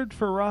prepared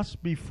for us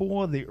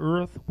before the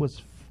earth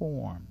was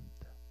formed.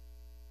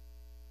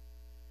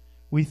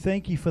 We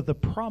thank you for the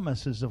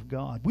promises of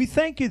God. We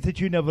thank you that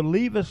you never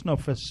leave us nor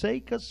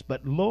forsake us,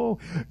 but lo,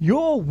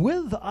 you're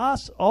with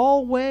us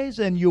always,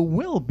 and you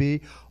will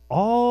be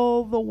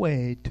all the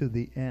way to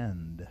the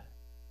end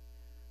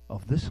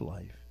of this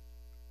life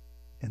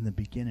and the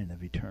beginning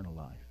of eternal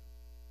life.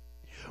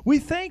 We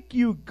thank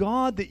you,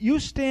 God, that you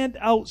stand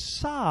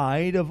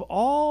outside of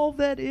all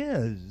that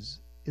is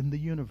in the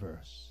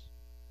universe.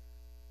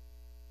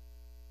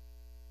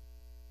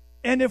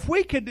 And if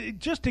we could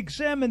just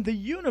examine the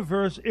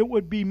universe, it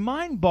would be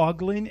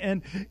mind-boggling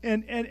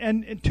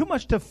and too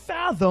much to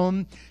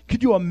fathom.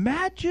 Could you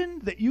imagine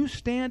that you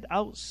stand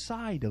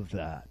outside of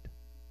that?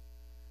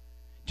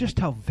 Just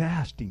how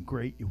vast and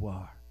great you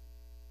are.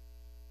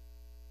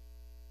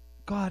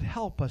 God,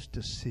 help us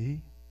to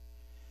see.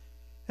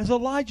 As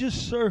Elijah's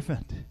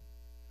servant,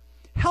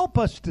 help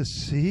us to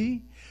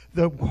see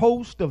the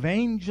host of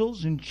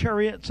angels and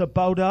chariots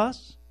about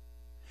us.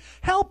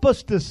 Help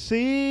us to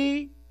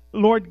see,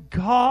 Lord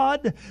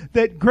God,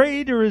 that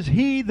greater is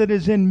he that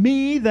is in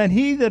me than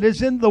he that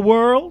is in the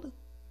world.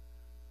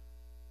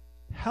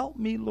 Help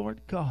me,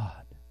 Lord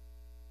God,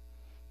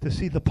 to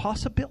see the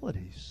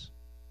possibilities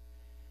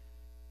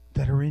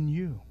that are in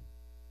you,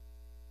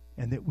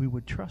 and that we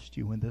would trust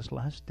you in this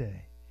last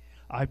day.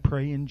 I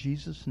pray in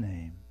Jesus'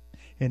 name.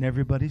 And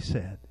everybody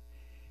said,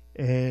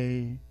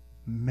 amen.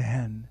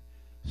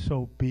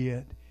 So be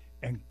it.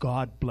 And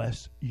God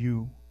bless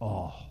you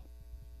all.